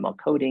HTML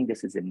coding.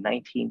 This is in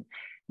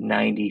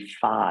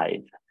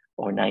 1995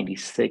 or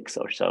 96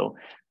 or so.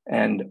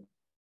 And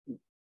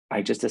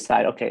I just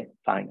decided, okay,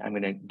 fine, I'm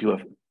going to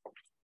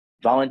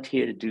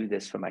volunteer to do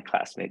this for my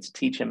classmates,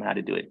 teach them how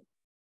to do it.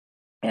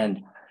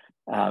 And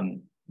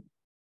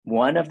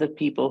one of the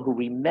people who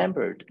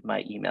remembered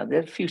my email,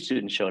 there a few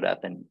students showed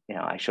up and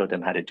I showed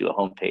them how to do a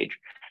homepage.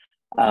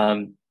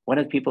 One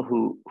of the people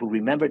who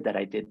remembered that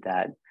I did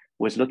that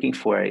was looking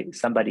for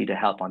somebody to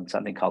help on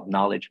something called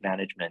knowledge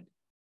management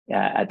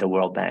at the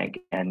World Bank.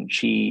 And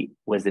she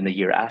was in the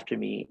year after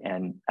me.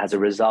 And as a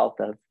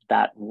result of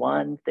that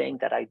one thing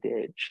that I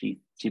did, she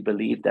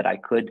believed that I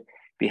could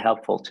be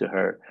helpful to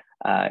her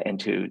and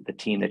to the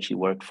team that she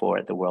worked for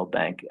at the World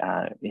Bank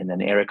in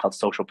an area called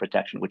social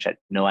protection, which I had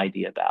no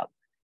idea about.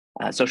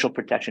 Social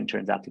protection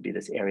turns out to be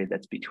this area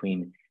that's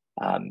between,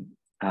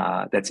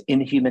 that's in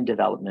human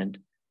development,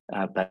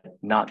 but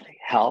not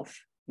health,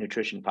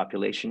 nutrition,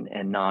 population,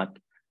 and not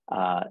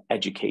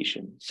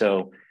education.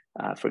 So,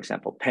 for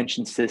example,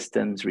 pension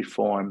systems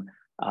reform,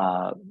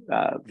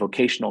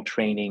 vocational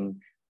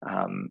training,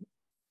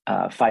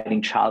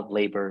 fighting child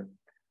labor,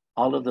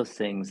 all of those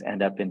things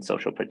end up in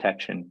social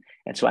protection.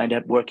 And so I ended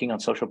up working on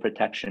social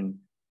protection,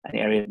 an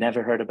area I'd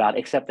never heard about,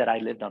 except that I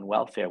lived on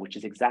welfare, which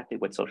is exactly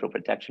what social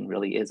protection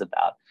really is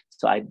about.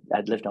 So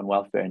I'd lived on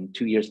welfare, and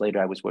 2 years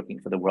later, I was working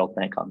for the World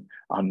Bank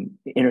on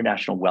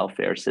international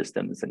welfare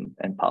systems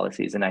and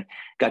policies. And I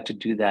got to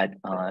do that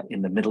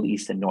in the Middle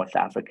East and North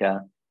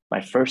Africa.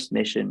 My first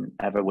mission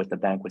ever with the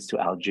bank was to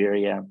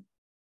Algeria,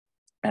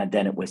 and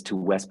then it was to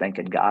West Bank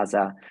and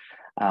Gaza.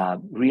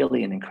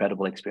 Really an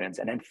incredible experience.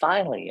 And then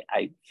finally,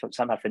 I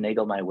somehow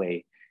finagled my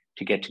way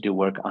to get to do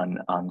work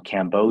on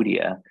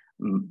Cambodia,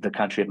 the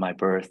country of my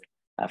birth,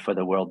 for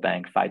the World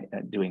Bank,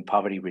 doing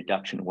poverty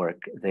reduction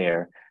work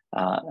there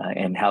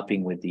and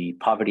helping with the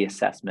poverty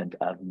assessment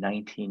of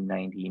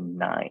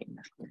 1999.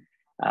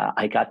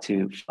 I got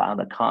to found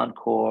the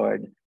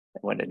Concord.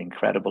 What an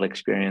incredible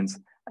experience.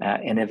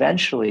 And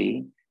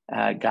eventually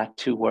got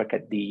to work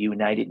at the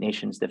United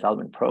Nations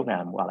Development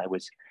Program while I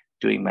was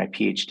doing my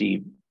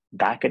PhD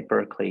back at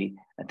Berkeley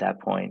at that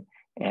point,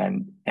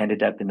 and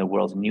ended up in the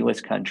world's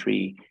newest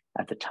country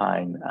at the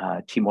time,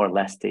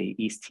 Timor-Leste,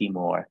 East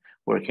Timor,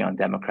 working on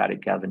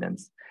democratic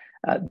governance.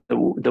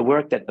 The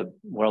work that the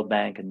World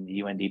Bank and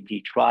the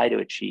UNDP try to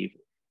achieve,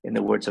 in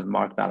the words of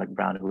Mark Malloch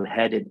Brown, who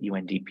headed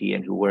UNDP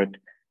and who worked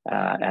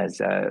as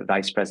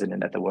vice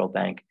president at the World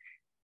Bank,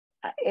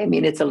 I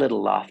mean, it's a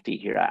little lofty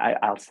here,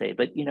 I'll say,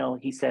 but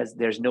he says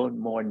there's no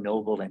more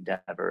noble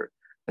endeavor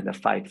than the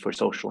fight for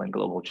social and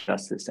global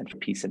justice and for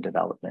peace and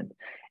development.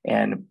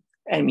 And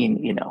I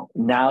mean,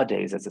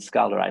 nowadays as a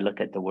scholar, I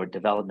look at the word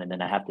development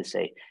and I have to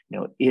say,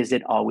 is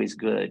it always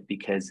good?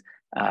 Because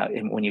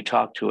when you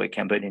talk to a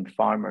Cambodian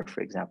farmer,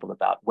 for example,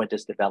 about what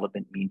does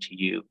development mean to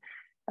you,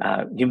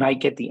 you might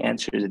get the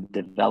answer that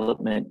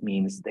development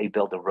means they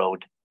build a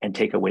road and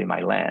take away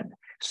my land.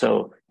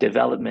 So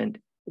development,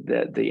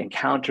 the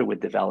encounter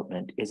with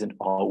development isn't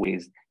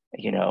always,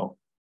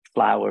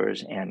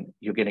 flowers and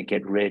you're going to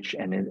get rich.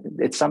 And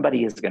if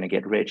somebody is going to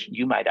get rich,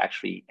 you might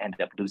actually end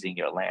up losing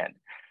your land.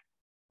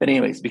 But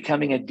anyways,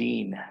 becoming a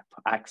dean,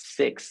 Act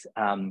 6,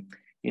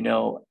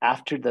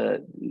 after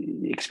the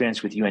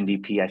experience with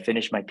UNDP, I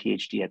finished my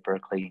PhD at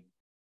Berkeley,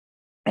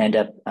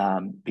 ended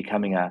up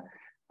becoming a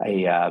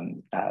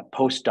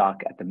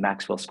postdoc at the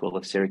Maxwell School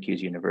of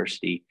Syracuse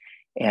University,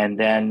 and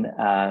then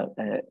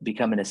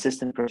become an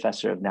assistant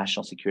professor of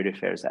national security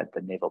affairs at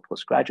the Naval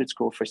Postgraduate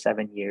School for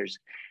 7 years,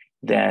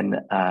 then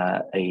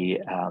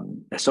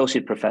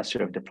associate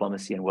professor of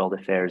diplomacy and world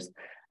affairs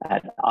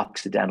at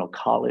Occidental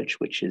College,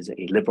 which is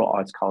a liberal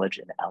arts college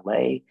in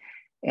LA.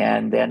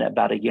 And then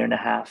about a year and a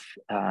half,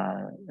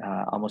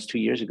 almost 2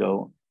 years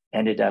ago,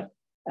 ended up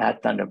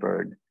at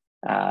Thunderbird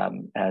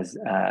as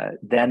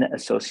then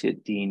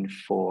associate dean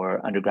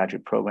for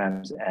undergraduate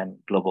programs and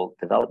global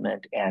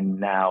development, and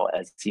now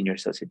as senior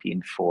associate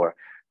dean for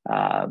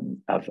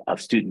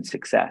of student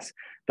success.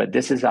 But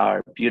this is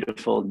our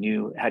beautiful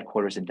new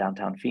headquarters in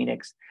downtown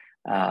Phoenix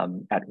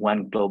at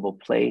One Global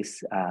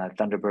Place.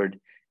 Thunderbird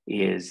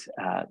is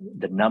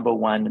the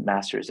 #1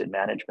 master's in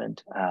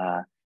management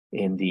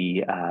in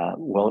the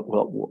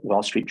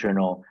Wall Street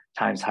Journal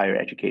Times Higher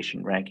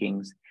Education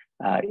rankings.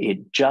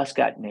 It just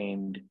got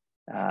named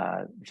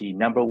the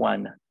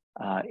 #1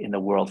 in the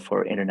world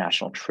for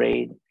international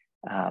trade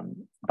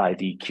by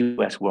the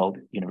QS World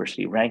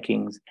University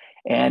Rankings.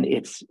 And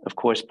it's, of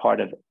course,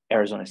 part of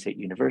Arizona State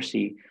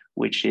University,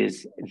 which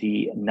is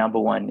the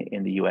 #1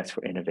 in the US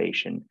for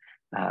innovation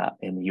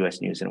in the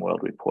US News and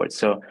World Report.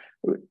 So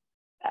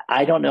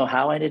I don't know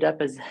how I ended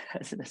up as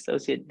an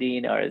associate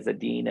dean or as a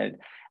dean,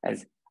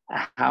 as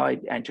how I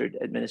entered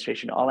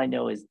administration. All I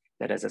know is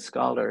that as a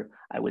scholar,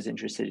 I was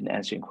interested in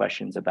answering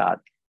questions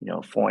about,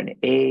 foreign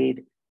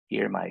aid.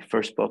 Here, my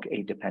first book,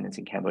 Aid Dependence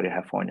in Cambodia,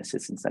 How Foreign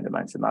Assistance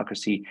Undermines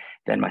Democracy.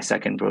 Then my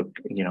second book,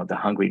 The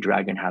Hungry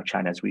Dragon, How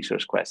China's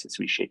Resource Quest is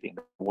Reshaping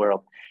the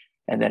World.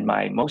 And then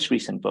my most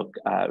recent book,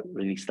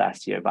 released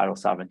last year, Viral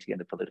Sovereignty and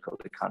the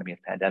Political Economy of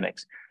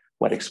Pandemics,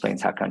 What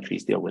Explains How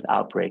Countries Deal with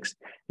Outbreaks.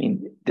 I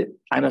mean,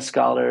 I'm a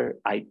scholar.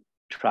 I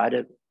try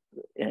to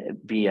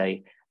be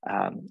a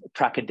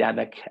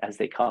pracademic, as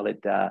they call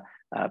it,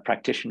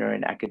 practitioner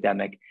and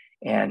academic.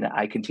 And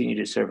I continue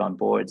to serve on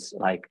boards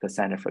like the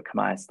Center for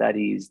Khmer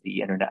Studies,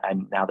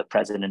 I'm now the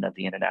president of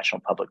the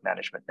International Public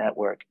Management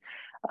Network.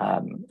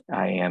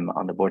 I am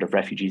on the board of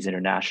Refugees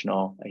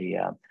International,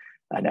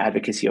 an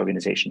advocacy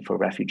organization for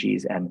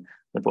refugees, and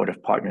the board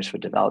of Partners for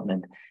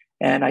Development.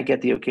 And I get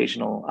the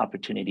occasional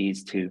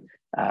opportunities to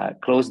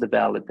close the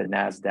bell at the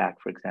NASDAQ,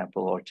 for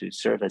example, or to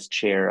serve as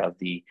chair of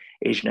the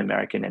Asian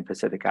American and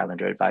Pacific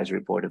Islander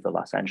Advisory Board of the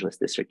Los Angeles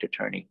District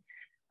Attorney.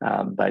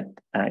 But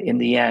in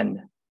the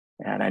end,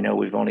 and I know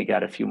we've only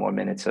got a few more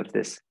minutes of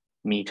this,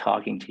 me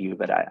talking to you,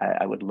 but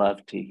I would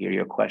love to hear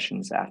your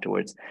questions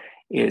afterwards,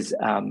 is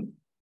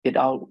it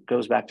all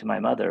goes back to my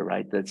mother,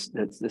 right? That's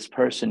this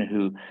person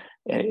who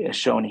is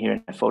shown here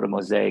in a photo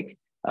mosaic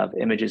of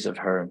images of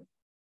her,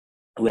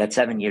 who had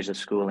 7 years of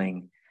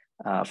schooling,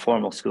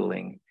 formal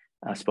schooling,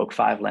 spoke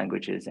 5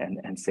 languages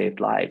and saved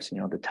lives.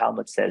 The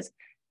Talmud says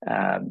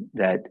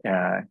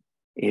that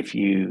if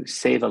you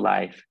save a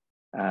life,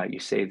 you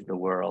save the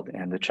world.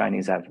 And the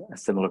Chinese have a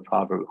similar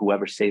proverb: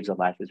 whoever saves a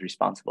life is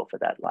responsible for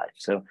that life.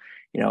 So,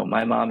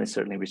 my mom is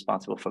certainly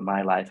responsible for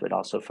my life, but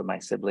also for my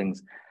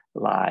siblings'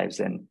 lives.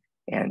 And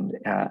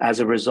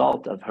as a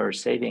result of her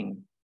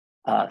saving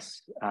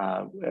us,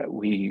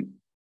 we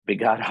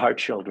begot our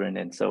children.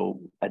 And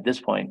so at this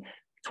point,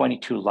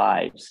 22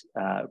 lives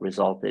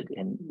resulted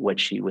in what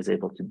she was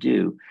able to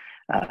do.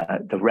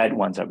 The red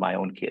ones are my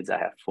own kids. I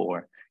have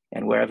 4.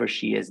 And wherever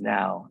she is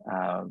now,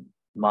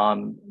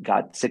 Mom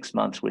got 6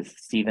 months with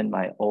Stephen,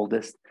 my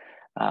oldest,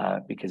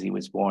 because he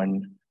was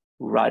born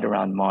right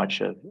around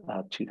March of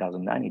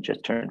 2009. He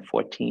just turned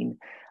 14.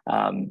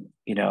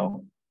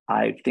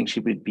 I think she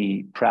would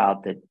be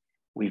proud that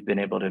we've been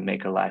able to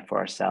make a life for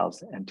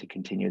ourselves and to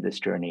continue this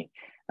journey.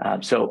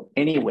 So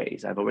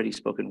anyways, I've already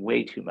spoken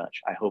way too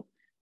much. I hope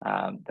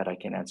that I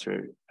can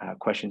answer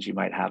questions you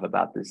might have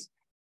about this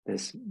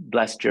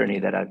blessed journey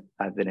that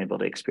I've been able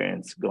to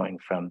experience, going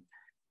from,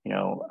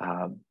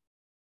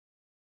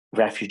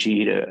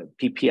 refugee to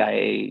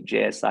PPIA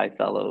JSI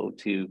fellow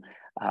to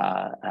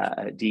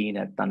a dean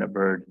at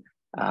Thunderbird.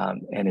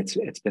 And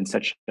it's been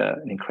such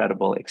an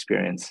incredible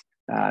experience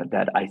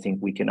that I think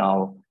we can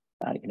all,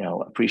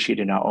 appreciate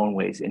in our own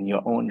ways, in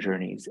your own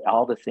journeys,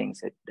 all the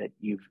things that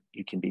you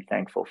can be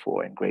thankful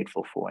for and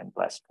grateful for and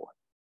blessed for.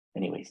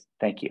 Anyways,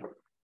 thank you.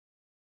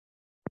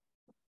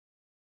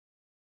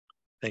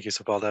 Thank you,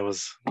 Sapal. That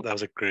was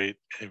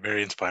a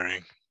very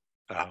inspiring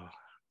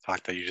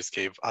talk that you just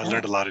gave. I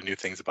learned a lot of new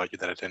things about you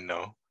that I didn't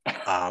know.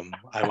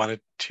 I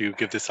wanted to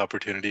give this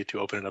opportunity to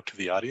open it up to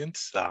the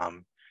audience.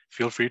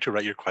 Feel free to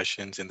write your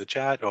questions in the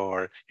chat,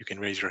 or you can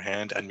raise your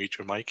hand and mute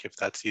your mic if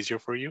that's easier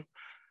for you.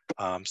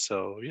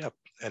 So yeah,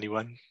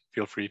 anyone,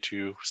 feel free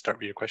to start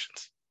with your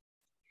questions.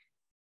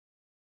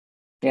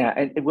 Yeah,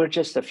 and we're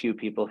just a few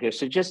people here,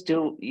 so just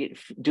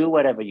do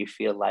whatever you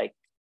feel like.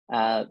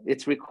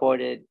 It's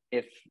recorded.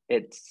 If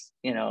it's,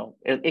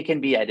 it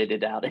can be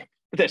edited out if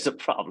there's a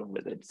problem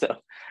with it. So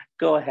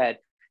go ahead.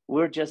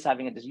 We're just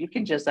having you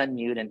can just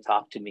unmute and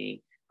talk to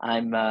me.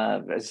 I'm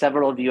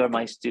several of you are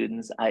my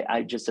students.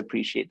 I just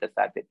appreciate the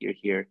fact that you're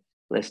here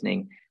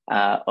listening.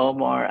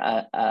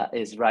 Omar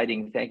is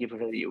writing, thank you for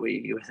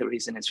the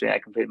reason it's I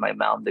completed my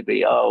mountain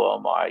degree. Oh,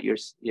 Omar,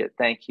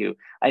 thank you.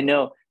 I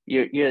know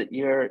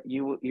you're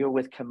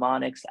with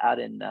Chemonics out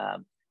in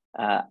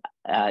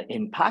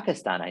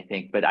Pakistan, I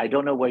think, but I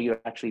don't know where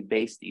you're actually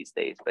based these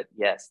days. But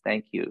yes,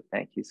 thank you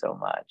so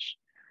much.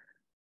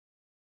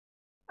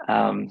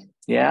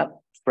 Yeah,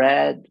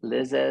 Fred,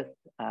 Lizeth,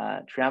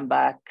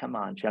 Trembach, come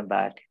on,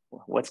 Trembach,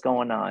 what's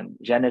going on?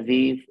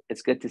 Genevieve,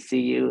 it's good to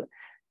see you.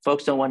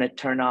 Folks don't want to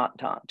turn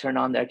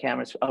on their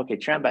cameras. Okay,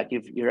 Trembach,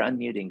 you're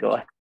unmuting. Go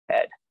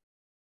ahead.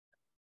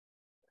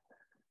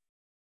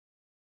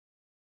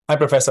 Hi,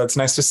 Professor. It's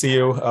nice to see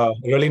you.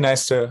 Really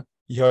nice to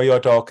hear your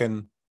talk,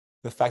 and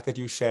the fact that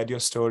you shared your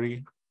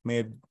story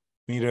made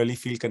me really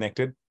feel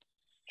connected.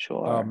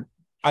 Sure.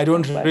 I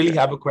don't really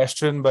have a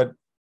question, but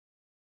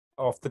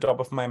off the top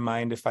of my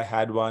mind, if I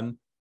had one,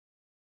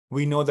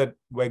 we know that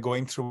we're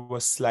going through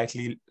a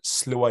slightly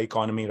slower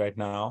economy right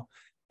now,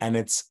 and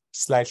it's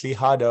slightly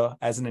harder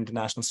as an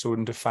international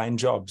student to find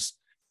jobs.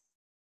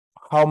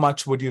 How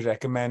much would you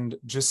recommend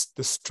just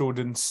the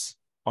students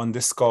on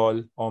this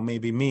call, or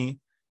maybe me,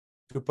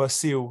 to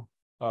pursue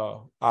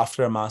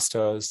after a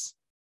master's,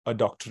 a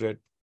doctorate,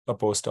 a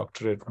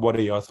postdoctorate? What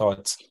are your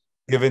thoughts,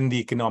 given the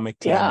economic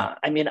climate? Yeah,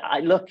 I mean, I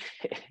look,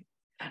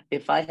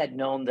 if I had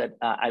known that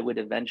I would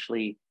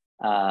eventually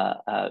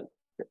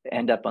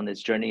end up on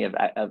this journey of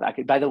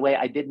by the way,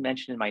 I did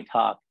mention in my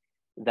talk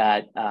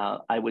that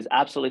I was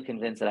absolutely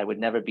convinced that I would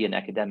never be an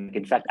academic.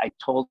 In fact, I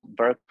told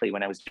Berkeley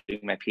when I was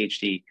doing my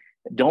PhD,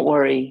 don't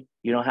worry,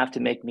 you don't have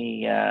to make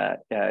me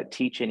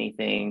teach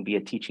anything, be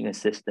a teaching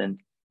assistant.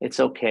 It's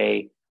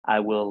okay. I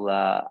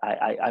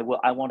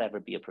won't ever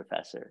be a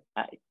professor.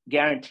 I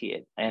guarantee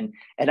it. And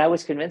I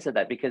was convinced of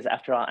that because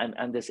after all,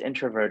 I'm this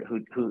introvert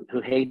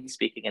who hates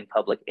speaking in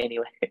public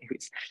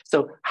anyways.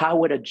 So how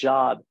would a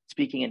job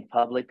speaking in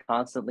public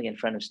constantly in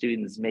front of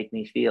students make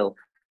me feel?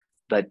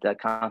 But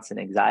constant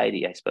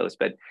anxiety, I suppose.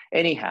 But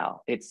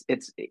anyhow, it's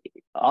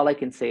all I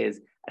can say is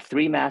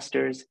 3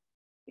 masters.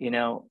 You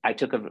know, I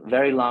took a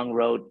very long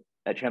road.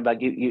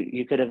 Trembag,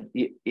 you could have.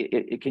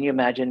 Can you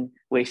imagine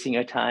wasting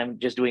your time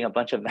just doing a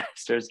bunch of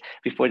masters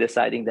before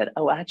deciding that,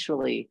 oh,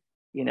 actually,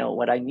 you know,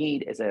 what I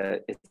need is a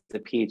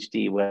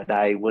PhD, what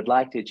I would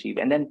like to achieve,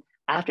 and then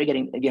after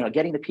getting the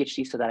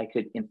PhD, so that I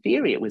could, in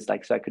theory, it was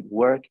like so I could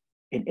work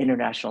in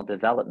international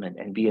development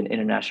and be an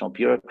international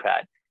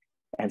bureaucrat.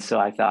 And so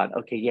I thought,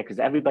 okay, yeah, because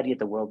everybody at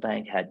the World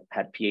Bank had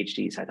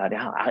PhDs. I thought,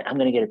 oh, I'm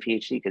going to get a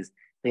PhD because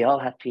they all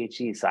have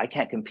PhDs, so I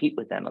can't compete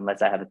with them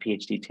unless I have a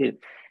PhD too.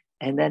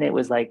 And then it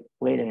was like,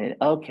 wait a minute,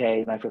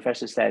 okay. My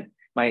professor said,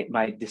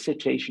 my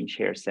dissertation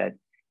chair said,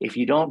 if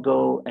you don't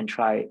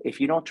try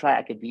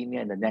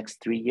academia in the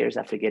next 3 years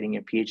after getting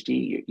your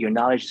PhD, your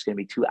knowledge is going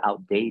to be too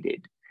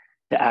outdated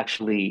to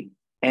actually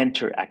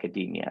enter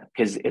academia,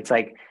 because it's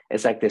like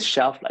this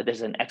shelf,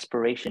 there's an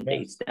expiration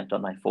date stamped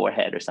on my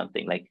forehead or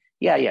something. Like,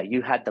 yeah,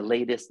 you had the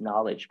latest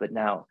knowledge, but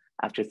now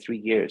after 3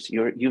 years,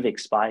 you've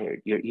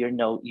expired. You're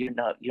no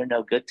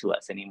good to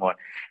us anymore.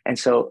 And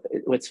so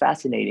what's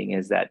fascinating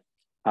is that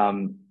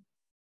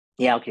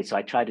so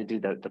I tried to do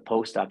the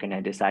postdoc, and I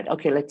decided,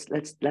 okay,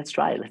 let's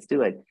try it, let's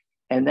do it.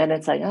 And then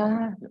it's like,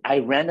 I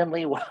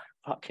randomly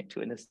walk into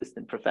an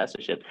assistant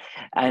professorship.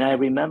 And I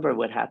remember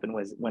what happened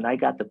was when I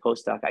got the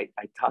postdoc, I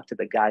talked to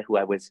the guy who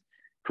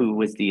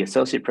was the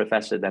associate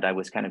professor that I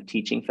was kind of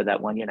teaching for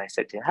that 1 year. And I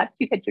said to him, how did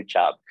you get your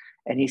job?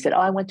 And he said, oh,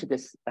 I went to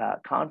this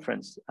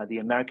conference, the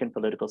American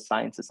Political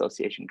Science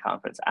Association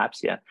conference,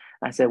 APSIA.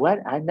 I said, what?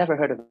 I've never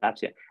heard of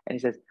APSIA. And he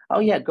says, oh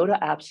yeah, go to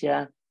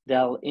APSIA.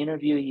 They'll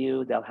interview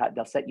you.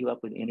 They'll set you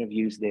up with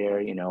interviews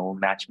there, you know,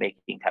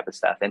 matchmaking type of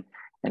stuff.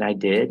 And I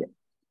did.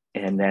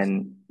 And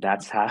then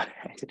that's how I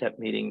ended up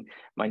meeting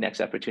my next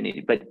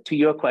opportunity. But to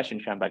your question,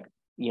 Shambhak,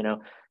 you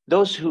know,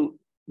 those who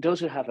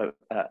have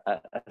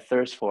a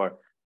thirst for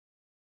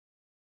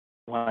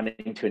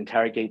wanting to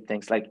interrogate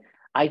things, like,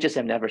 I just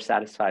am never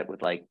satisfied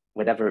with like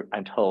whatever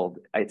I'm told.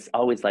 It's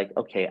always like,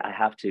 okay, I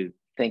have to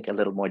think a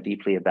little more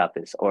deeply about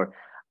this, or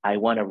I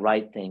want to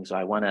write things, or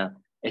I want to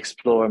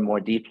explore more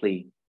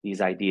deeply these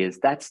ideas.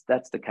 That's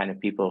the kind of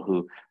people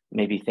who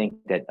maybe think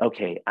that,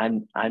 okay,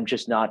 I'm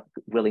just not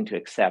willing to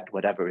accept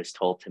whatever is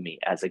told to me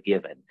as a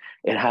given.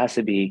 It has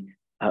to be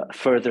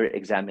further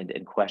examined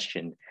and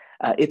questioned.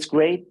 It's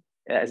great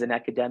as an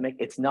academic.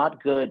 It's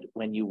not good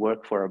when you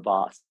work for a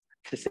boss,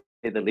 to say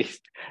the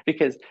least,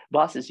 because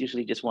bosses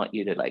usually just want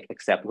you to like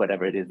accept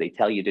whatever it is they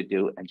tell you to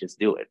do and just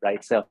do it,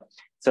 right? So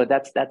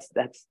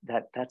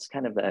that's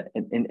kind of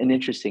an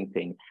interesting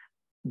thing.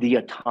 The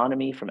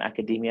autonomy from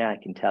academia, I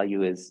can tell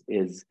you, is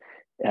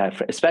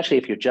especially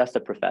if you're just a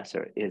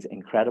professor, is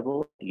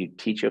incredible. You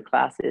teach your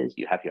classes,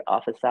 you have your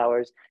office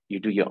hours, you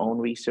do your own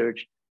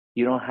research.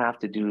 You don't have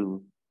to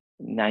do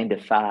 9 to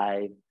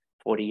 5,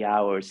 40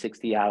 hours,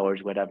 60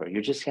 hours, whatever.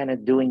 You're just kind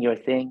of doing your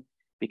thing,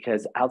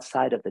 because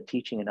outside of the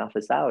teaching and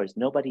office hours,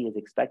 nobody is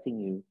expecting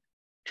you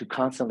to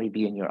constantly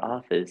be in your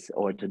office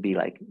or to be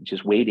like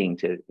just waiting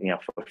to, you know,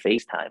 for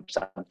FaceTime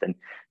or something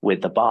with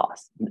the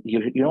boss.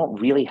 You don't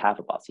really have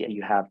a boss. Yeah,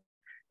 you have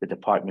the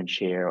department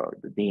chair or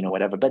the dean or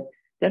whatever, but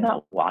they're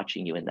not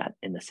watching you in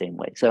the same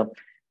way. So,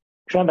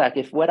 Trembak,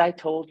 if what I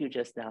told you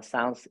just now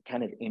sounds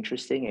kind of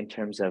interesting in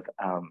terms of,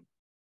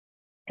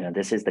 you know,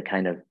 this is the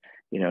kind of,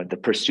 you know, the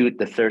pursuit,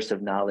 the thirst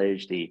of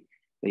knowledge,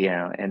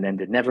 and then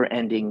the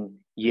never-ending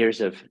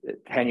years of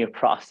tenure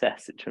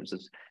process in terms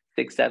of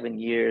 6, 7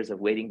 years of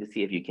waiting to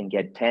see if you can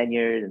get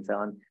tenured and so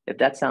on. If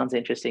that sounds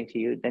interesting to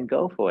you, then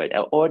go for it.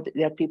 Or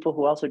there are people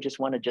who also just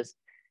want to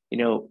you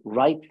know,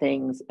 write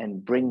things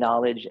and bring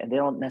knowledge, and they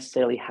don't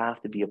necessarily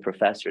have to be a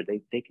professor.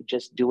 They could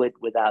just do it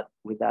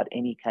without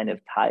any kind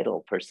of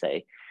title per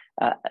se.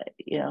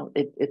 You know,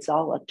 it's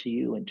all up to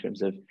you in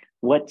terms of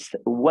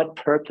what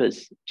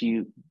purpose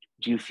do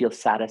you feel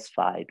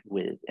satisfied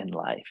with in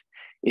life?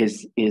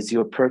 Is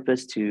your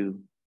purpose to,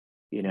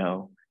 you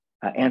know,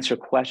 answer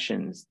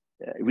questions,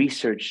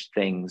 research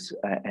things,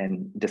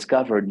 and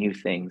discover new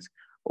things?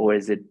 Or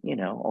is it, you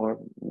know, or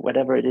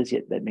whatever it is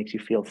that makes you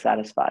feel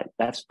satisfied?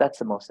 That's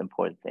the most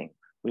important thing.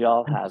 We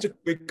all And have. just a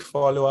quick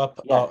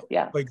follow-up.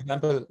 Yeah. For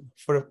example,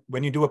 for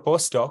when you do a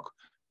postdoc,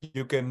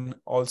 you can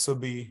also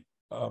be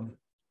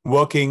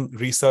working,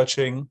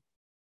 researching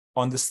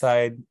on the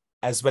side,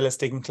 as well as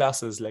taking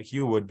classes like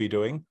you would be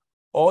doing,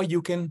 or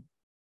you can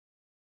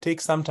take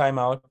some time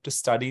out to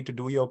study, to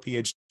do your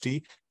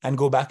PhD and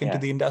go back into Yeah.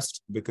 the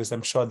industry, because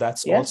I'm sure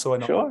that's Yeah, also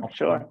an sure, option.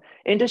 sure.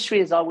 Industry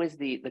is always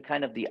the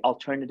kind of the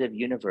alternative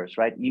universe,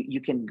 right? You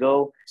can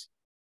go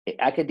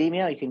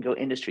academia, you can go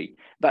industry,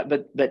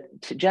 but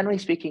generally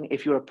speaking,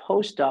 if you're a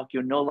postdoc,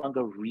 you're no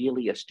longer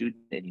really a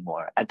student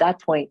anymore. At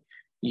that point,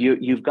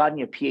 you've gotten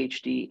your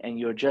PhD and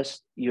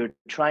you're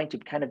trying to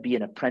kind of be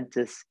an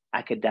apprentice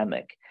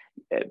academic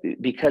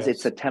because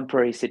it's a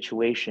temporary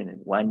situation in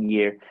 1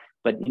 year.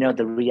 But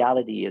the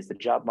reality is the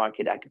job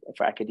market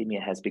for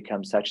academia has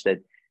become such that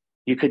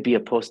you could be a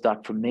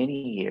postdoc for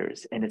many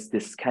years, and it's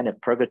this kind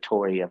of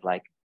purgatory of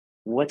like,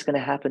 what's going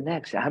to happen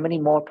next? How many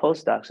more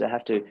postdocs do I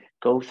have to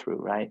go through,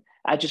 right?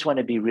 I just want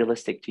to be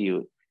realistic to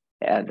you.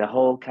 The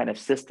whole kind of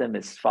system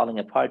is falling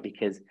apart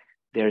because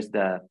there's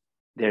the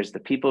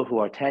people who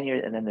are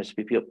tenured, and then there's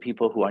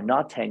people who are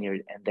not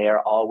tenured, and they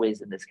are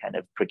always in this kind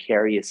of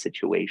precarious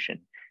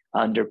situation,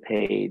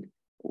 underpaid,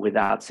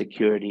 without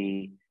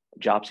security,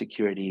 job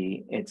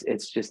security.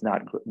 It's just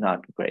not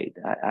great.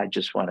 I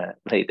just want to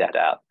lay that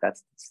out.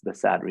 That's the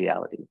sad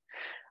reality.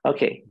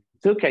 Okay,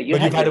 Tuka, you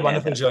But you've had had your a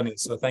wonderful hand up. journey,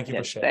 so thank you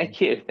for sharing.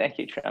 Thank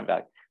you,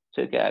 Trambak.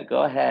 Tuka,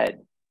 go ahead.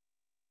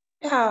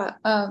 Yeah,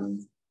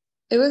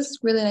 it was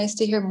really nice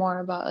to hear more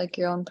about like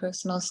your own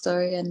personal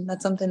story, and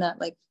that's something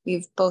that like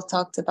we've both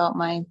talked about.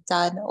 My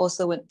dad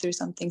also went through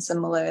something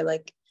similar,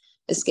 like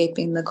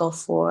escaping the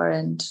Gulf War,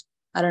 and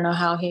I don't know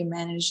how he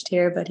managed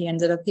here, but he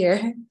ended up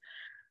here.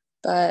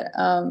 But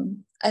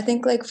I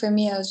think like for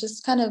me, I was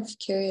just kind of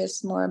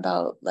curious more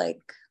about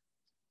like,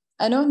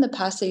 I know in the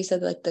past that you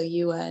said like the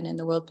UN and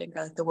the World Bank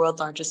are like the world's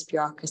largest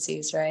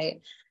bureaucracies,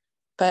 right?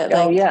 But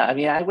like, yeah, I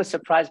mean, I was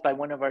surprised by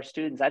one of our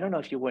students. I don't know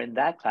if you were in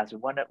that class,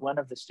 but one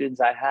of the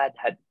students I had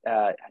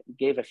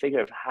gave a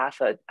figure of half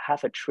a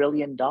 $1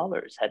 trillion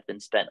had been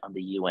spent on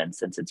the UN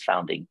since its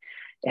founding.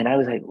 And I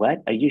was like,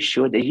 what? Are you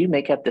sure? Did you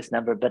make up this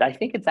number? But I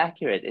think it's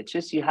accurate. It's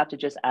just, you have to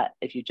just add,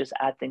 if you just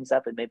add things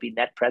up, it may be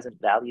net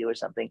present value or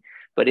something,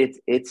 but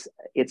it's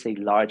a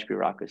large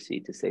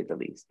bureaucracy, to say the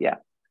least. Yeah.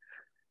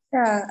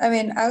 Yeah, I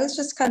mean, I was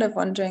just kind of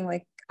wondering,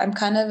 like, I'm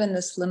kind of in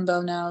this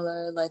limbo now,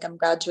 or like I'm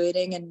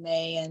graduating in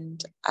May,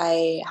 and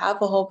I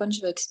have a whole bunch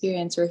of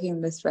experience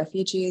working with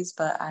refugees,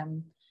 but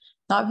I'm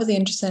not really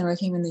interested in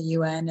working in the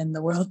UN and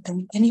the World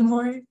Bank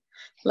anymore.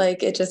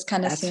 Like, it just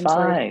kind of seems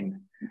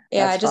fine. like,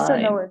 yeah, That's I just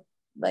fine. don't know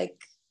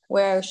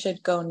where I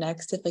should go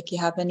next. If like you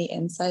have any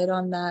insight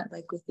on that,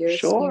 like with your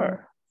Sure.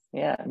 experience.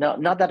 Yeah. No,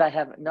 not that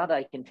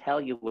I can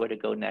tell you where to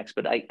go next,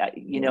 but I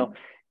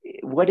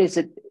what is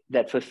it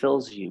that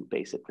fulfills you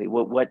basically?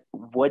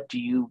 What do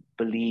you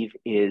believe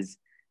is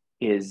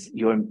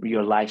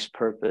your life's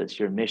purpose,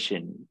 your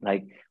mission?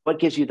 Like, what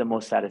gives you the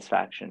most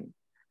satisfaction?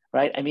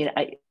 Right? I mean,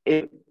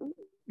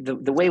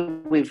 the way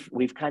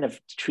we've kind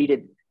of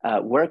treated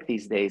work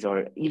these days,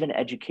 or even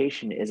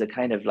education, is a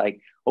kind of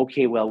like,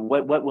 okay, well,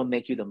 what will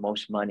make you the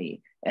most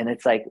money? And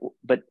it's like,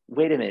 but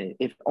wait a minute,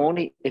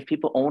 if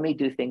people only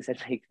do things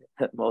that make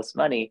the most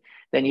money,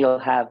 then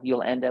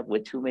you'll end up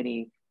with too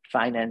many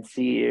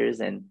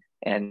financiers and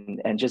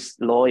just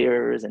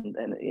lawyers, and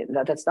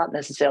that's not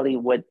necessarily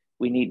what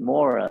we need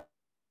more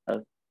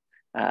of.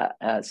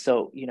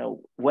 So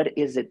what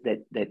is it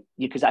that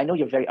you, because I know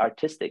you're very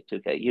artistic,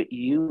 Tuka,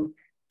 you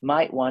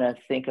might want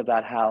to think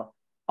about how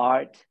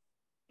art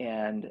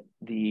and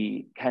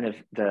the kind of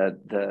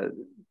the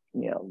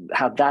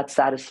how that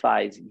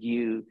satisfies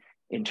you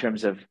in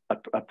terms of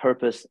a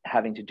purpose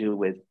having to do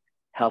with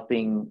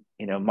helping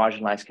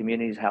marginalized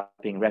communities,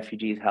 helping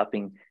refugees,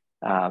 helping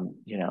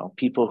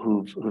people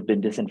who've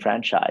been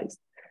disenfranchised.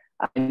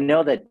 I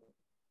know that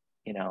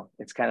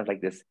it's kind of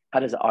like this, how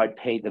does art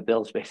pay the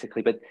bills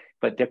basically, but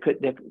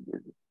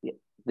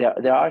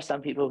there are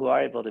some people who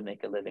are able to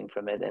make a living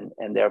from it,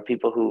 and there are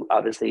people who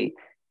obviously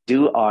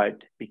do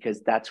art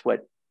because that's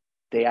what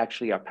they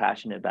actually are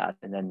passionate about,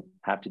 and then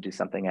have to do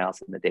something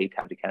else in the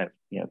daytime to kind of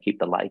keep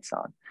the lights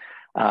on.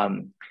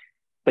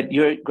 But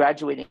you're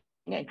graduating,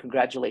 and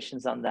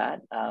congratulations on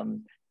that.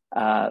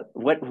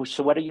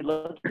 What are you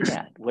looking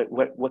at?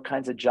 What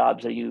kinds of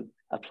jobs are you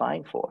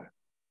applying for?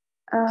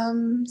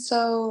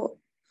 So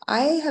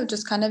I have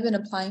just kind of been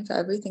applying for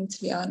everything,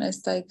 to be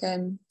honest. Like,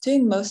 I'm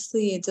doing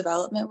mostly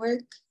development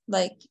work,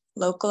 like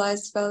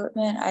localized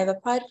development. I've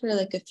applied for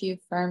like a few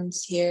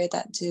firms here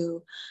that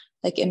do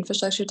like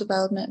infrastructure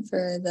development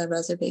for the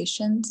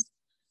reservations.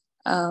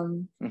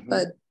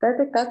 But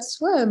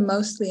that's what I'm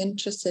mostly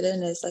interested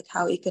in, is like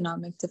how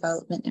economic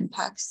development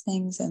impacts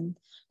things. And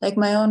like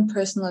my own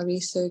personal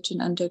research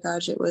in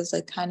undergraduate was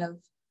like kind of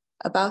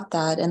about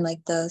that, and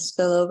like the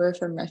spillover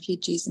from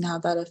refugees and how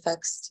that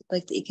affects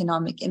like the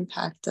economic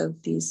impact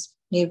of these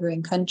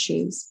neighboring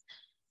countries,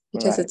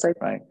 because it's like,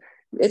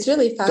 it's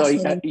really fascinating.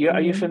 So are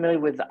you familiar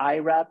with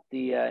IRAP,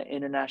 the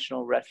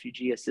International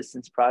Refugee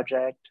Assistance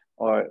Project?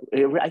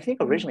 I think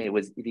originally it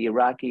was the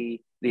Iraq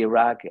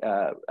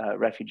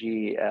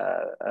Refugee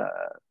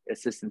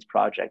Assistance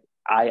Project,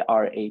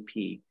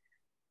 IRAP.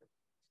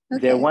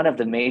 Okay. They're one of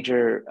the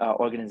major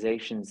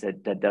organizations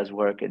that does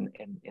work in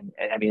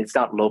I mean, it's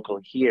not local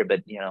here,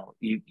 but you know,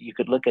 you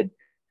could look at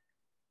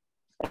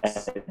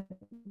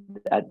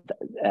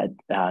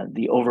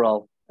the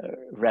overall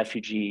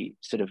refugee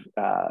sort of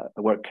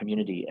work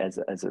community as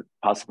a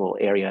possible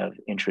area of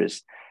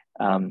interest.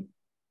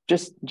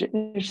 Just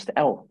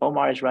oh,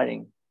 Omar is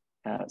writing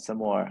some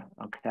more.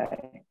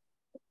 Okay.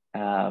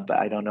 But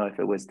I don't know if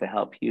it was to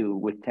help you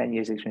with 10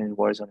 years experience in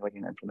Warzone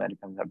working on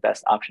implementing the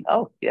best option.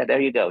 Oh, yeah,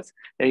 there you go.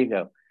 There you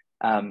go.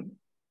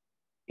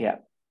 Yeah.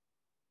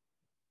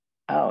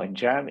 Oh, and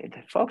Jeremy,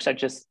 the folks are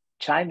just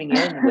chiming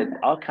in with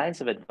all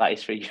kinds of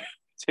advice for you.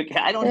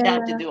 I don't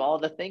have to do all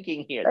the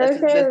thinking here.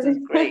 This is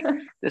great.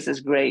 This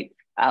is great.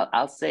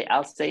 I'll save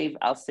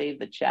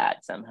the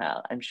chat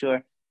somehow. I'm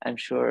sure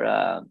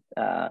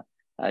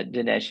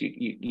Dinesh,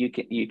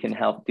 you can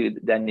help do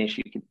Danish.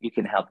 You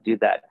can help do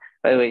that.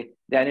 By the way,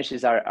 Danish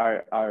is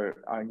our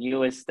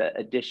newest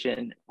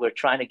addition. We're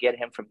trying to get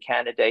him from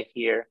Canada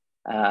here.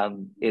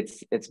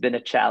 It's been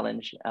a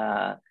challenge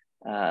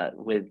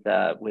with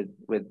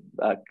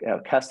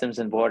Customs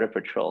and Border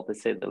Patrol, to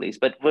say the least.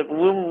 But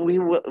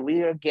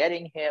we are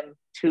getting him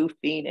to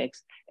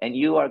Phoenix, and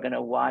you are going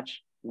to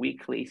watch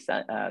weekly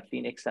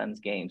Phoenix Suns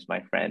games,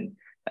 my friend.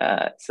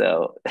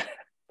 So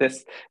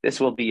this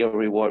will be your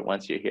reward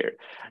once you're here.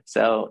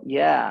 So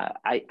yeah,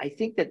 I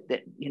think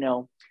that you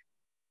know,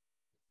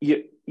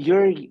 the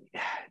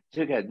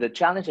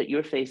challenge that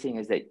you're facing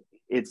is that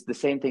it's the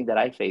same thing that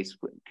I faced,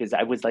 because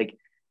I was like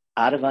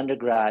out of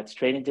undergrad,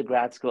 straight into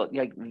grad school,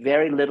 like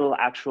very little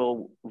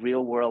actual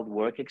real world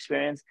work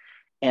experience.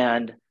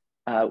 And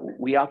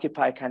we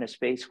occupy kind of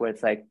space where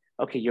it's like,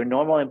 okay, your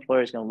normal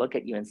employer is going to look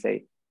at you and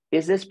say,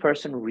 is this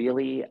person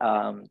really,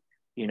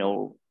 you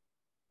know,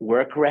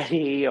 work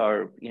ready,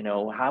 or, you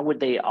know, how would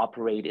they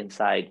operate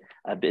inside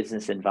a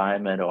business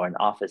environment or an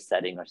office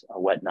setting or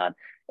whatnot?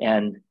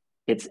 And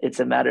it's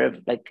a matter of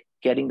like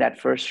getting that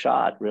first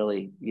shot,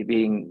 really, you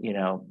being, you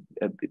know,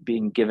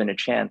 being given a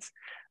chance.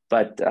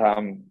 But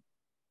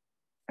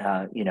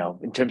you know,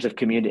 in terms of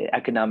community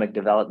economic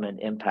development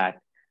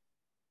impact,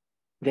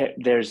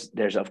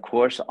 there's of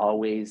course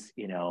always,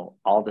 you know,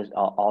 all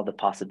the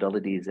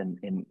possibilities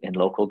in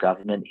local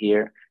government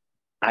here.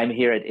 I'm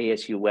here at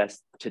ASU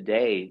West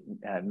today.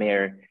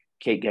 Mayor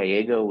Kate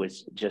Gallego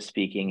was just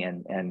speaking,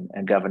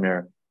 and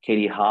Governor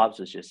Katie Hobbs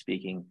was just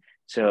speaking.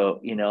 So,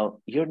 you know,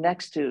 you're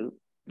next to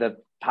the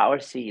power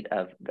seat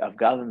of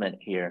government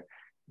here.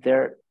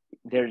 There's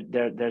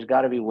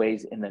got to be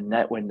ways in the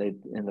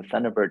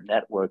Thunderbird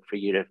network for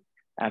you to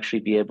actually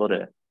be able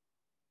to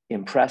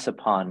impress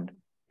upon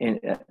you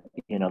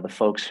know, the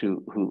folks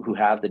who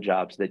have the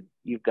jobs that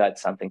you've got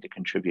something to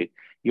contribute.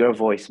 Your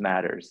voice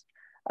matters.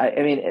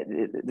 I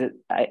mean,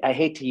 I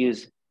hate to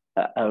use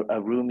a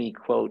Rumi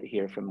quote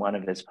here from one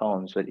of his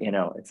poems, but, you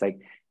know, it's like,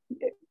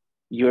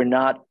 you're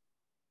not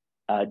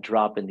a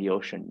drop in the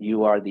ocean.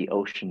 You are the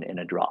ocean in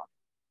a drop.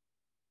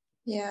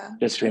 Yeah.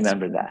 Just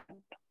remember that.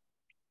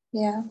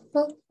 Yeah.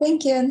 Well,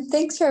 thank you. And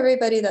thanks for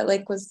everybody that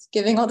like was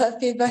giving all that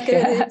feedback. I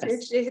really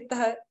appreciate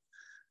that.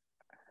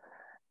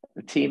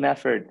 Team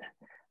effort.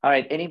 All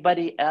right.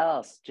 Anybody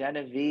else?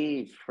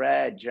 Genevieve,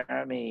 Fred,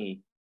 Jeremy.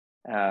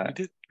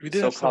 We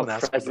did have someone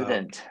ask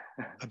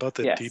about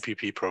the yes.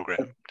 DPP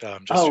program.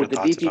 Just oh, your the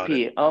thoughts DPP, about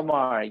it.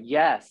 Omar.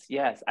 Yes.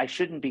 I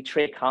shouldn't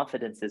betray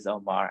confidences,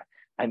 Omar.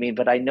 I mean,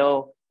 but I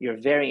know you're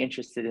very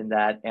interested in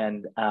that.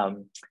 And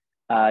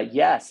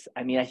yes,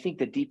 I mean, I think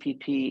the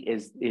DPP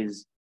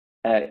is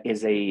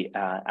a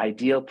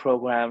ideal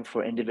program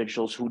for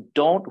individuals who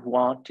don't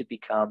want to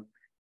become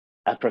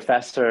a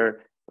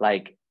professor.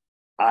 Like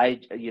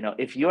you know,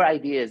 if your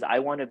idea is I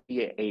want to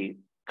be a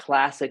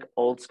classic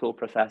old school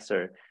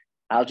professor,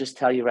 I'll just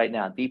tell you right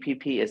now,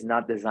 DPP is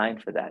not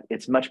designed for that.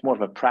 It's much more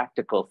of a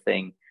practical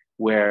thing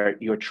where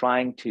you're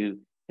trying to,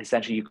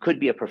 essentially, you could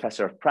be a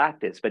professor of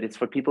practice, but it's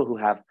for people who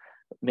have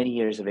many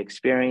years of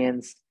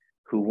experience,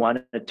 who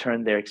want to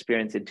turn their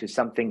experience into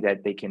something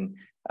that they can,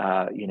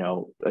 you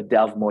know,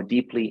 delve more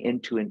deeply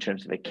into in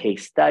terms of a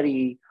case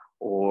study,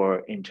 or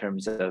in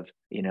terms of,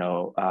 you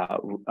know,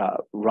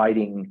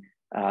 writing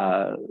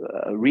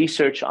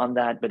research on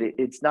that. But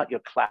it's not your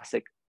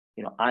classic,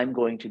 you know, I'm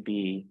going to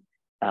be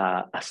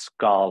a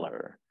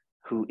scholar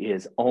who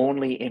is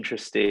only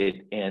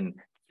interested in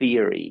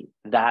theory.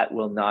 That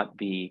will not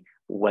be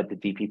what the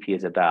DPP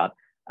is about.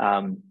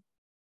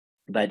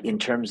 But in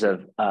terms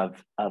of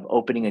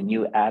opening a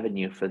new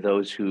avenue for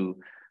those who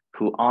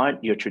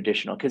aren't your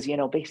traditional, because, you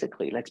know,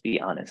 basically, let's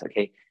be honest,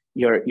 okay,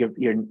 your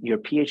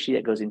PhD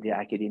that goes into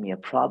academia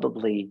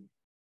probably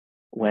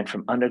went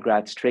from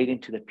undergrad straight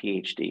into the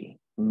PhD,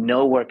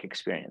 no work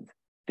experience,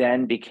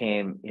 then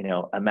became, you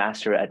know, a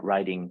master at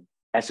writing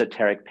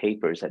esoteric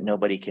papers that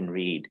nobody can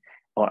read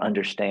or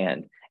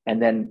understand,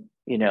 and then,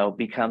 you know,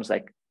 becomes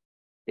like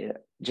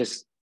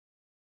just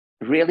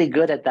really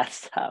good at that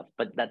stuff,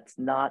 but that's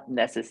not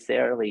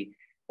necessarily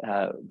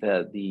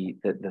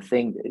the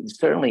thing,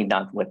 certainly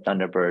not what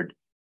Thunderbird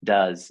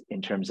does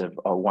in terms of,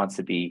 or wants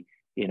to be,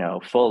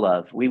 full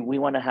of. We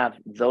want to have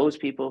those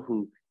people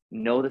who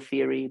know the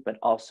theory, but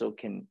also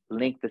can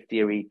link the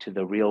theory to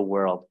the real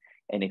world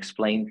and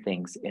explain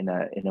things in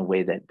a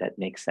way that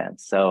makes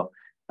sense. So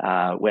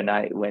when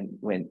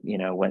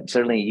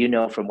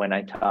certainly, from when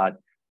I taught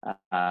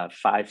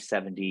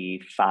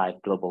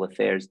 575 global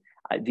affairs,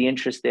 the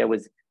interest there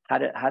was how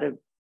to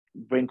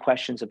bring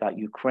questions about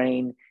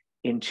Ukraine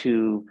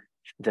into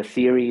the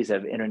theories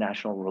of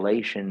international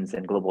relations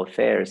and global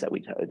affairs that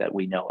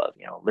we know of,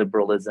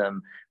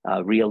 liberalism,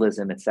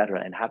 realism,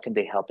 etc., and how can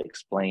they help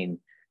explain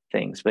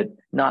things, but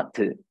not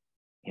to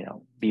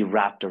be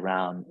wrapped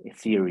around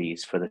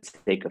theories for the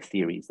sake of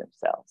theories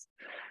themselves.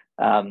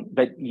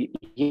 But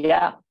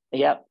yeah,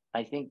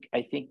 I think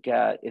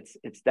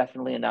it's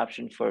definitely an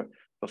option for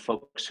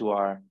folks who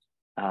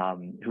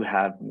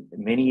have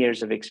many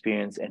years of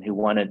experience and who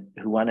want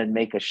to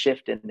make a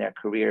shift in their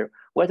career,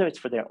 whether it's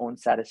for their own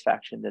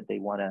satisfaction that they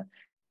want to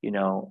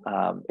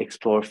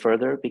explore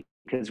further,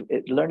 because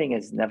learning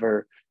is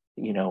never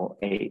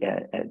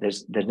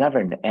there's never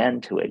an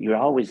end to it. You're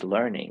always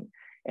learning,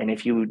 and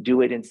if you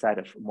do it inside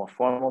a more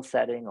formal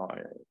setting or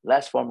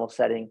less formal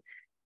setting,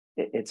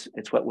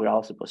 it's what we're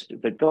all supposed to do.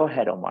 But go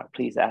ahead, Omar,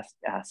 please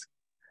ask.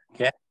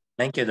 Yeah,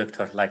 thank you,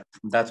 doctor. Like,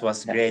 that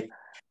was great.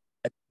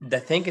 The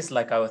thing is,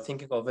 like, I was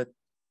thinking of it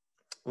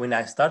when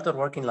I started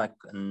working like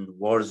in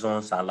war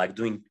zones and like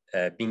doing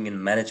being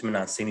in management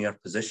and senior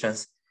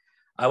positions.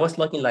 I was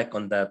looking like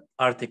on the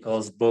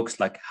articles, books,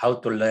 like how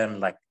to learn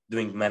like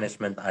doing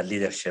management and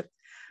leadership.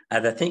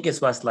 And the thing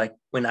is, was like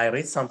when I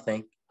read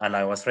something and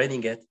I was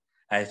reading it,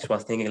 I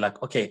was thinking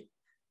like, okay,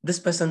 this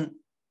person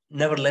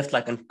never left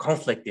like a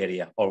conflict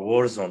area or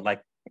war zone,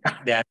 like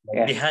they are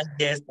behind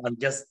this and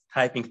just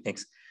typing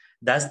things.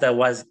 That's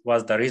was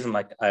the reason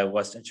like I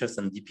was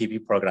interested in the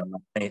DPP program.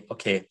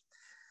 Okay,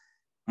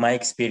 my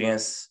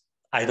experience,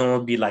 I don't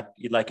want to be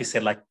like you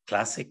said, like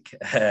classic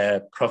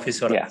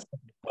professor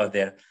out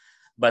there,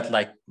 but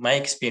like my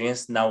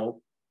experience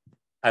now,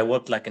 I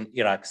work like in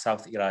Iraq,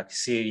 South Iraq,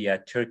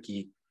 Syria,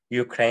 Turkey,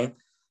 Ukraine.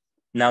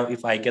 Now,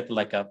 if I get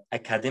like a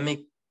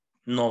academic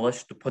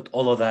knowledge to put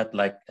all of that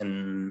like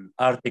in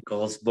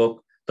articles,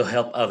 book to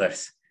help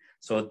others.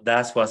 So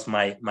that was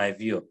my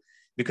view,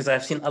 because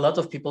I've seen a lot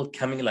of people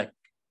coming like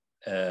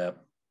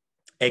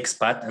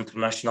expat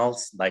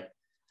internationals. Like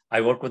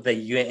I work with the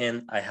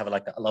UN. I have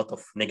like a lot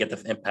of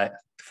negative impact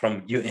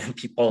from UN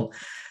people,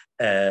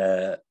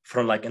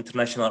 from like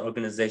international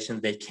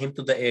organizations. They came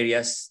to the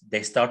areas,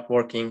 they start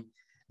working,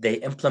 they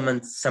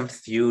implement some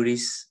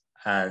theories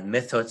and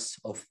methods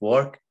of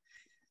work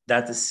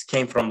that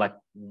came from like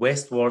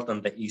West world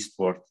and the East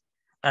world,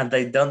 and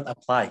they don't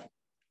apply,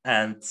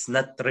 and it's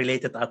not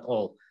related at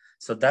all.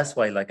 So that's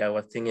why like I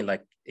was thinking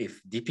like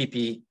if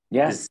DPP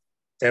is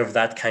serve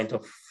that kind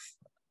of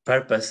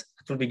purpose,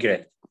 it will be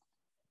great.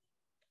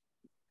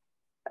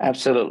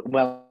 Absolutely.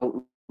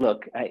 Well,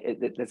 look,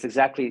 that's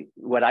exactly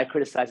what I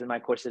criticize in my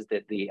courses,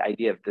 that the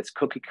idea of this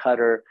cookie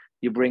cutter,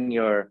 you bring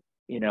your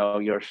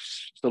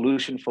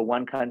solution for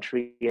one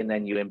country and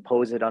then you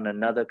impose it on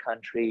another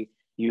country.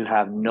 You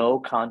have no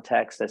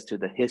context as to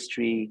the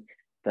history,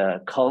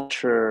 the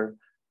culture,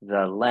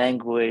 the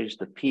language,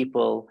 the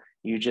people.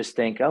 You just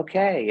think,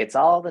 okay, it's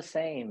all the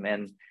same.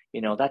 And,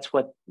 that's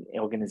what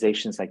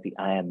organizations like the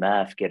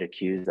IMF get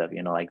accused of.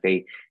 Like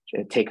they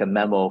take a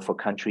memo for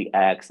country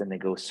X and they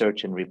go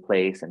search and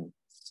replace and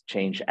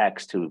change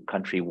X to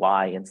country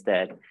Y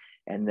instead.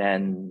 And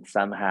then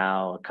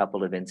somehow a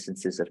couple of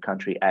instances of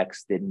country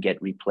X didn't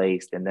get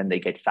replaced. And then they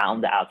get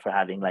found out for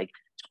having like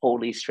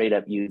totally straight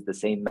up used the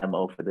same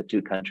memo for the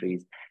two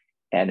countries.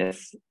 And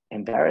it's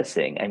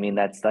embarrassing. I mean,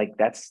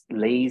 that's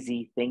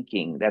lazy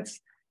thinking. That's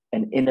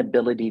an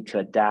inability to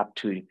adapt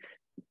to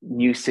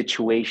new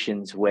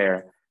situations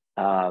where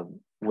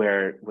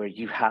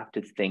you have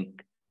to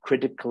think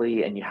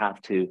critically and you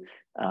have to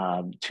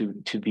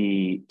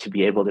be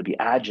able to be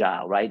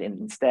agile, right?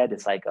 And instead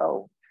it's like,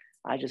 oh,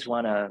 I just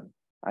want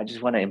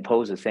to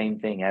impose the same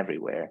thing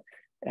everywhere.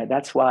 And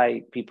that's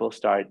why people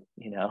start,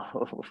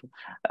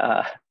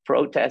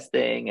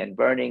 protesting and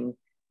burning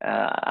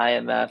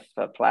IMF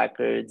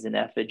placards and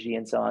effigy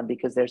and so on,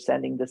 because they're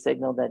sending the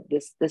signal that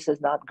this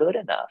is not good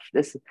enough.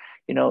 This,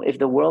 if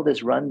the world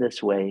is run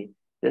this way,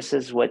 this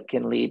is what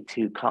can lead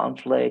to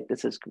conflict.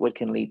 This is what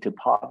can lead to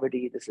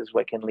poverty. This is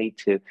what can lead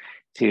to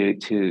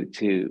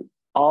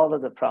all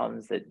of the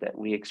problems that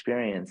we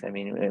experience. I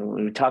mean,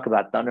 when we talk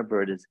about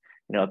Thunderbird as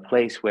a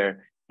place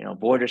where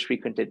borders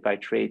frequented by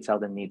trade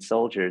seldom need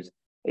soldiers,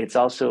 it's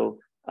also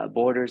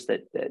borders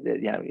that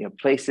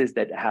places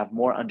that have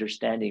more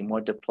understanding,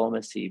 more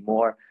diplomacy,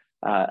 more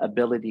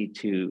ability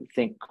to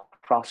think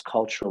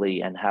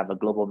cross-culturally and have a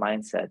global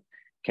mindset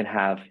can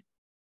have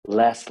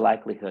less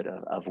likelihood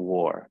of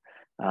war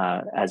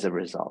as a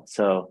result.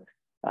 So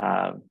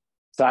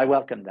I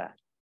welcome that,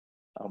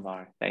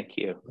 Omar. Thank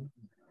you.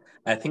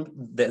 I think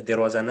that there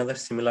was another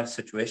similar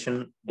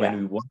situation when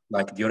we worked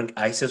like during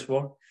ISIS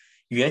war.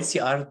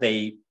 UNCR,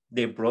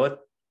 they brought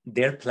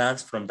their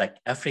plans from like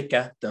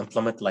Africa to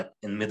implement like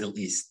in Middle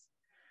East.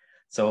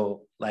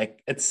 So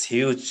like it's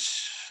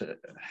huge,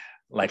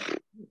 like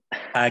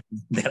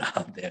they're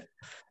out there.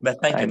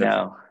 But thank you. I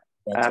know.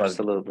 That was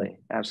Absolutely.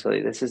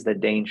 Absolutely. This is the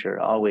danger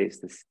always,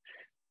 this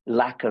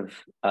lack of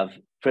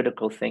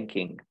critical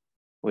thinking,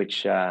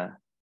 which, I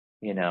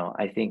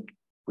think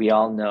we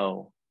all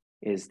know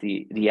is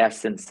the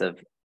essence of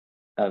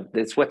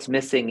it's what's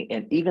missing.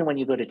 And even when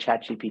you go to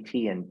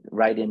ChatGPT and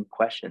write in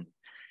questions,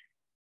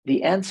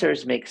 the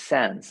answers make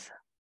sense,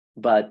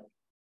 but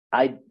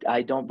I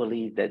don't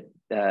believe that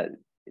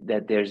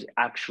that there's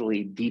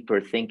actually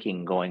deeper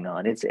thinking going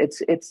on. It's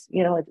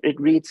it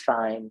reads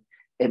fine.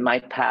 It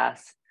might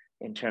pass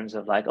in terms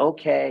of like,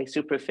 okay,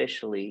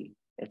 superficially,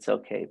 it's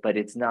okay, but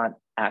it's not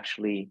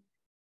actually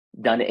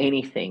done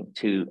anything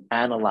to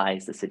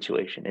analyze the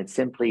situation. It's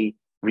simply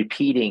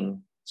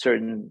repeating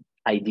certain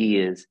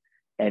ideas.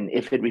 And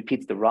if it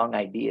repeats the wrong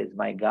ideas,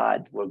 my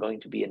God, we're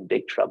going to be in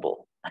big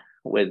trouble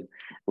with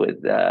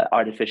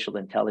artificial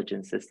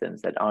intelligence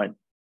systems that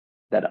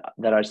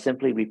are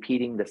simply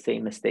repeating the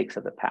same mistakes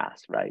of the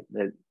past, right?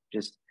 They're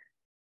just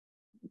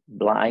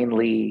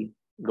blindly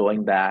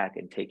going back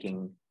and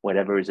taking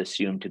whatever is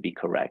assumed to be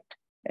correct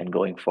and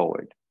going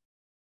forward.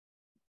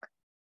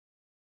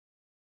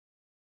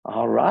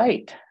 All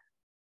right.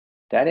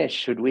 That is,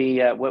 should we,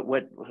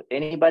 what,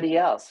 anybody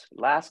else?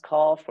 Last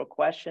call for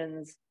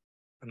questions.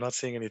 I'm not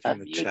seeing anything in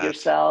the Unmute chat.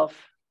 yourself.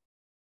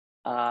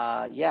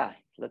 Yeah,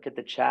 look at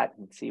the chat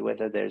and see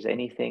whether there's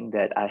anything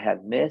that I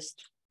have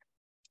missed.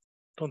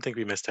 Don't think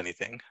we missed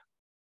anything.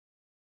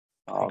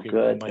 All I think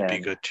good. we might be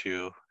then. good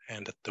to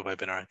end the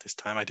webinar at this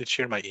time. I did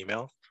share my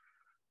email.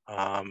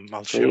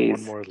 I'll share Please.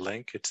 one more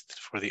link. It's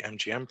for the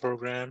MGM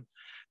program.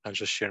 I'll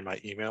just share my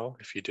email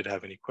if you did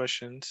have any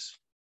questions.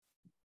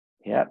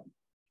 Yep.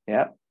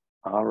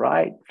 All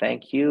right.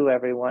 Thank you,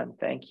 everyone.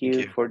 Thank you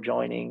Thank you. for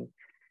joining.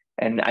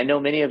 And I know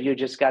many of you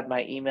just got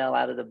my email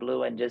out of the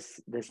blue and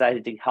just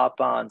decided to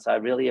hop on. So I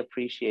really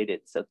appreciate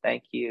it. So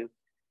thank you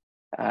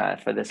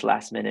for this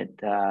last minute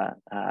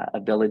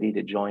ability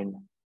to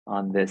join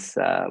on this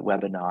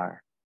webinar.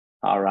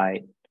 All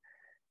right.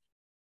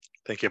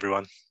 Thank you,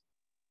 everyone.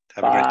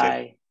 Have a great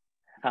day.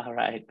 Bye. All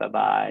right.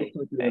 Bye-bye.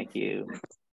 Thank you.